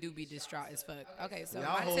 men really do be distraught as fuck. Okay, so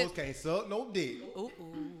Y'all my hoes tip, can't suck no dick. ooh,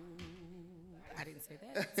 I didn't say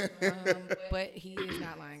that. But he is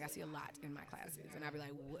not lying. I see a lot in my classes, and I be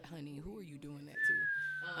like, "What, honey? Who are you doing that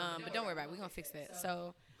to?" But don't worry about it. We're gonna fix that.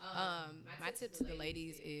 So, my tip to the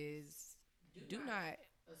ladies is, do not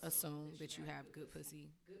assume that you have good pussy.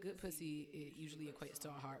 Good pussy, it usually equates to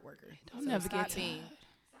a hard worker. Don't never get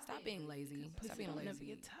Stop being lazy. Stop being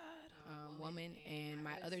lazy. Woman. And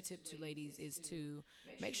my other tip to ladies is to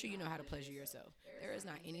make sure you know how to pleasure yourself. There is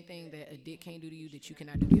not anything that a dick can't do to you that you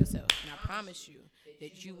cannot do to yourself. And I promise you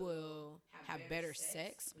that you will have better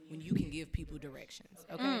sex when you can give people directions.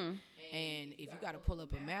 Okay? And if you got to pull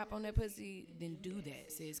up a map on that pussy, then do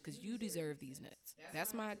that, sis, because you deserve these nuts.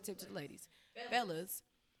 That's my tip to the ladies. Fellas,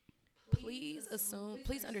 please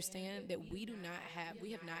understand that we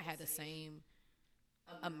have not had the same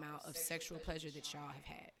amount of sexual pleasure that y'all have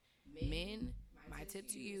had. Men, my tip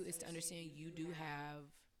to you is to understand you do have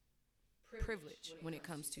privilege when it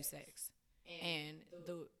comes to sex. And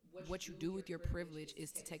what you do with your privilege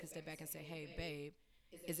is to take a step back and say, hey, babe,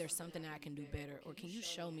 is there something that I can do better? Or can you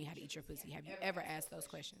show me how to eat your pussy? Have you ever asked those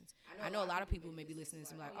questions? I know a lot of people may be listening to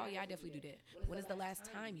this and be like, oh, yeah, I definitely do that. When is the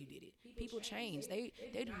last time you did it? People change. They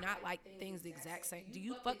do not like things the exact same. Do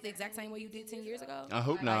you fuck the exact same way you did 10 years ago? I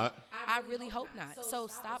hope not. I really hope not. So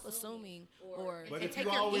stop assuming But and if take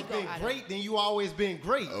you your always ego been out of great, then you always been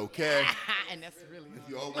great. Okay. and that's really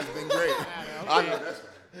You always been great. I know that's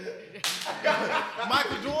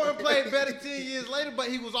Michael Jordan played better 10 years later, but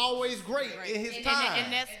he was always great in his time.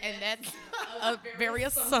 And that's a very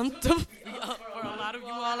assumptive for a lot of you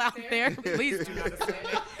all out there. Please do not assume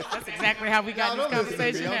that. That's exactly how we got Y'all this don't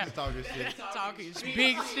listen to me. conversation I'm now. just talking shit. Talking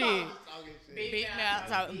big shit.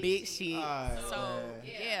 Talking big shit. Alright, So man.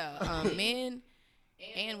 yeah, men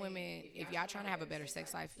and women, if y'all trying to have a better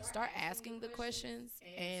sex life, start asking the questions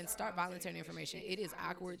and start volunteering information. It is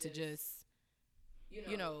awkward to just,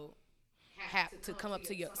 have to come up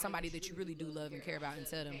to somebody that you really do love and care about and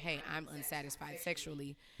tell them, hey, I'm unsatisfied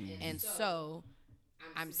sexually. And so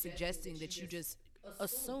I'm suggesting that you just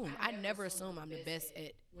assume. I never assume I'm the best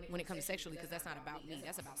at when it comes to sexually, because that's not about me.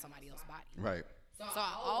 That's about somebody else's body. right. So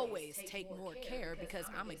I always take more care because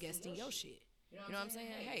I'm a guest in your shit. You know what I'm saying?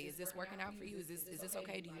 Hey, is this working out for you? Is this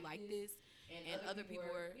okay? Do you like this? And other people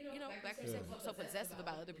are, like I said, so possessive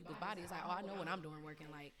about other people's bodies. Like, oh, I know what I'm doing working.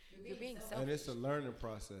 Like, you're being selfish. And it's a learning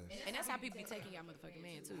process. And that's how people be taking y'all motherfucking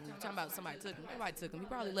man, too. You're talking about somebody took him. Nobody took him. He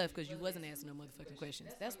probably left because you wasn't asking no motherfucking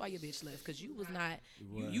questions. That's why your bitch left, because you was not,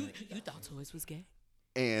 you thought Toys was gay.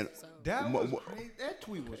 And That was crazy. That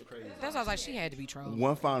tweet was crazy. That's why I was like, she had to be trolled.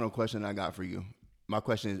 one final question I got for you. My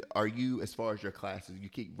question is, are you, as far as your classes, you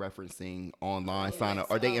keep referencing online sign up,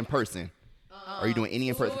 are they in person? Are you doing any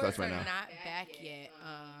in-person classes right now? Not back yet.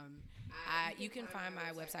 You can find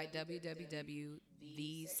my website,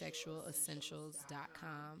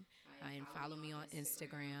 www.thesexualessentials.com. And follow me on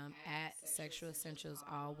Instagram at Sexual Essentials,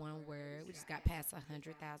 all one word. We just got past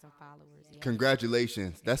 100,000 followers. Yeah.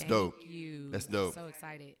 Congratulations. That's dope. Thank you. That's dope. So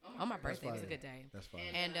excited. On my birthday. It's a good day. That's fine.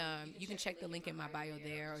 And you can check the link in my bio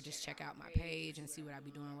there, or just check out my page and see what I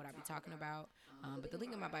be doing, what I be talking about. But the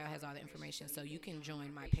link in my bio has all the information, so you can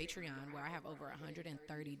join my Patreon, where I have over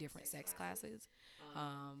 130 different sex classes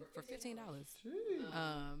for $15.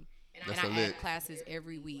 That's and I lit. add classes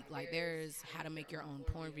every week. Like, there's how to make your own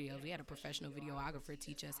porn videos. We had a professional videographer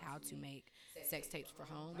teach us how to make sex tapes for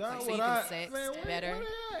home, like, so you can sex better.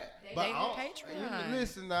 They on Patreon.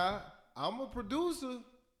 Listen now, I'm a producer.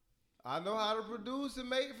 I know how to produce and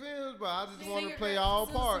make films, but I just want to play all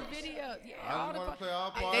parts. Video. Yeah, I just want to play all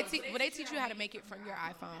parts. They teach you how to make it from your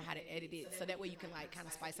iPhone, how to edit it, so that way you can like kind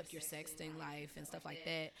of spice up your sexting life and stuff like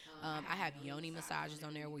that. I have yoni massages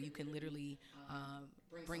on there where you can literally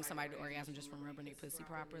bring somebody to orgasm just from rubbing their pussy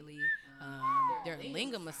properly. There are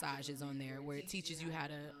lingam massages on there where it teaches you how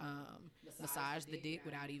to massage the dick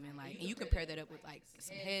without even like, and you can pair that up with like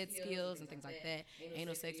some head skills and things like that.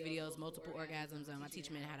 Anal sex videos, multiple orgasms. I teach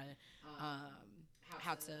men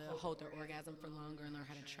how to hold their orgasm for longer and learn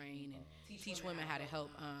how to train, and teach women how to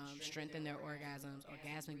help strengthen their orgasms,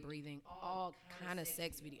 orgasmic breathing, all kind of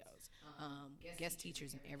sex videos, guest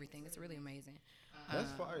teachers and everything. It's really amazing.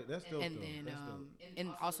 That's fire. That's dope. And then, and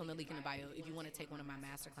also in the link in the bio, if you want to take one of my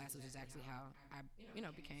master classes, which is actually how I,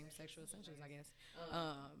 became Sexual Essentials, I guess.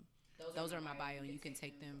 Those are in my bio, and you can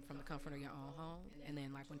take them from the comfort of your own home. And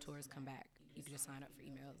then, like, when tours come back, you can just sign up for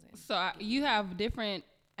emails. And So you have different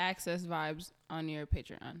access vibes on your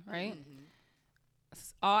Patreon, right? Mm-hmm.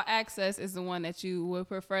 All access is the one that you would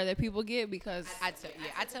prefer that people get, because I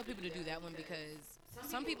tell people to do that one because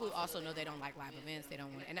some people also know they don't like live events. They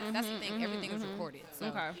don't want, and that's the thing. Everything is recorded, so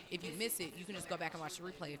Okay. if you miss it, you can just go back and watch the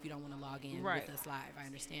replay if you don't want to log in Right. with us live. I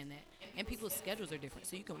understand that, and people's schedules are different,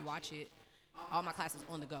 so you can watch it. All my classes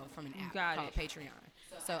on the go from an app Got called it. Patreon.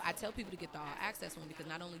 So I tell people to get the all access one because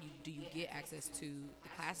not only do you get access to the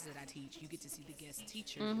classes that I teach, you get to see the guest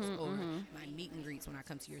teachers or my meet and greets when I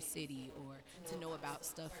come to your city, or to know about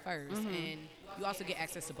stuff first. And you also get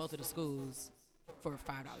access to both of the schools for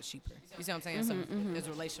 $5 cheaper. You see what I'm saying? So there's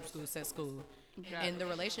a relationship school, sex school. Got And the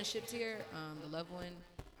relationship tier, the love one,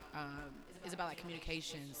 is about like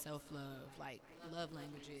communication, self-love, like love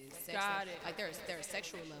languages. Sex Got love. it. Like there are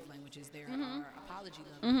sexual love languages. There are apology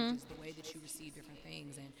love languages. The way that you receive different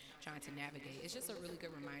things and trying to navigate. It's just a really good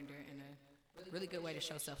reminder and a really good way to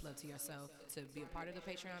show self-love to yourself, to be a part of the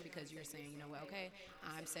Patreon, because you're saying, you know what, okay,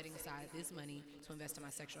 I'm setting aside this money to invest in my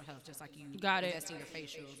sexual health, just like you Got it. invest in your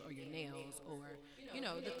facials or your nails or,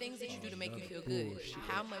 the things that you do to make you feel good.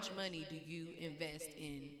 How much money do you invest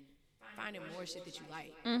in finding more shit that you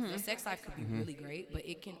like? The sex life could be really great, but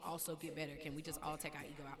it can also get better. Can we just all take our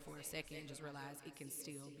ego out for a second and just realize it can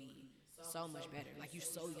still be so much better? Like, you're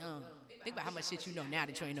so young. Think about how much shit you know now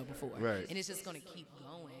that you ain't know before. Right. And it's just going to keep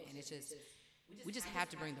going. And it's just, we just have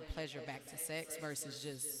to bring the pleasure back to sex versus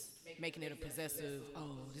just making it a possessive,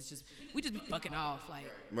 we just be fucking off. Like,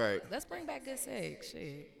 Right. let's bring back good sex.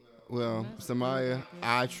 Shit. Well, Samaya,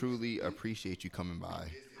 I truly appreciate you coming by.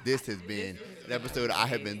 This has been an episode I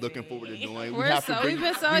have been looking forward to doing. We've been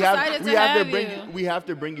so excited to we have have bring you. We have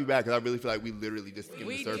to bring you back because I really feel like we literally just skimmed the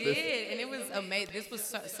We surface. did, and it was amazing. This was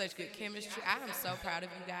such good chemistry. I am so proud of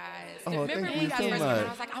you guys. Oh, Remember thank when you guys so first came on, much. I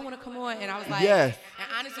was like, I want to come on, and I was like, Yes. And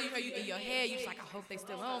honestly, you in your head, you're just like, I hope they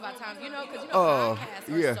still on by the time, because Oh,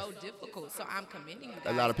 podcasts are yeah. so difficult. So I'm commending you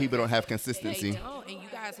guys. A lot of people don't have They consistency. don't, and you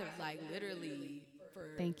guys have like literally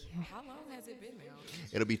for. Thank you. How long has it been now?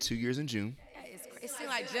 It'll be 2 years in June. It seemed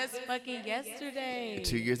like just fucking yesterday.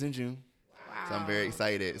 2 years in June. Wow. So I'm very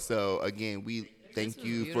excited. So again, we thank was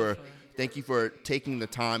you for taking the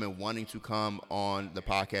time and wanting to come on the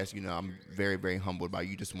podcast. I'm very, very humbled by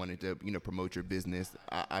you just wanted to, promote your business.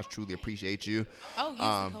 I truly appreciate you. Oh, use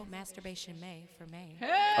the code Masturbation May for May.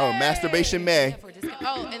 Oh, Masturbation May. Yeah, for a discount.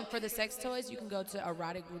 Oh, and for the sex toys, you can go to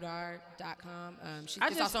eroticboudoir.com.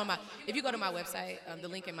 It's also on if you go to my website, the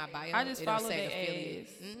link in my bio, I just it'll follow say the affiliate.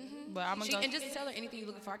 ads. But I'm gonna go. And just tell her anything you're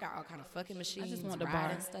looking for. I got all kind of fucking machines, want the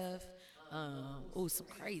riding bar. stuff. Some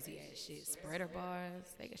crazy ass shit. Spreader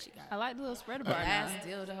bars. She got I like the little spreader bar now. glass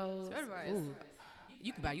dildos. Spreader bars. Ooh.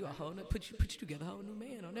 You can buy you a whole new, put you together a whole new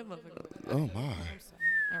man on that motherfucker. Oh my. I'm sorry.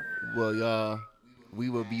 All right. Well, y'all, we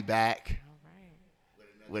will be back All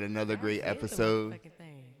right. with another great Did the episode. motherfucking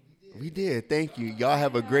thing. We did. Thank you. Y'all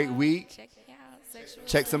have a great week. Check me out. Sexual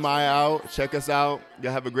Check Samaya out. Check us out.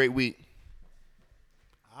 Y'all have a great week.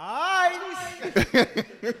 All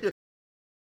right.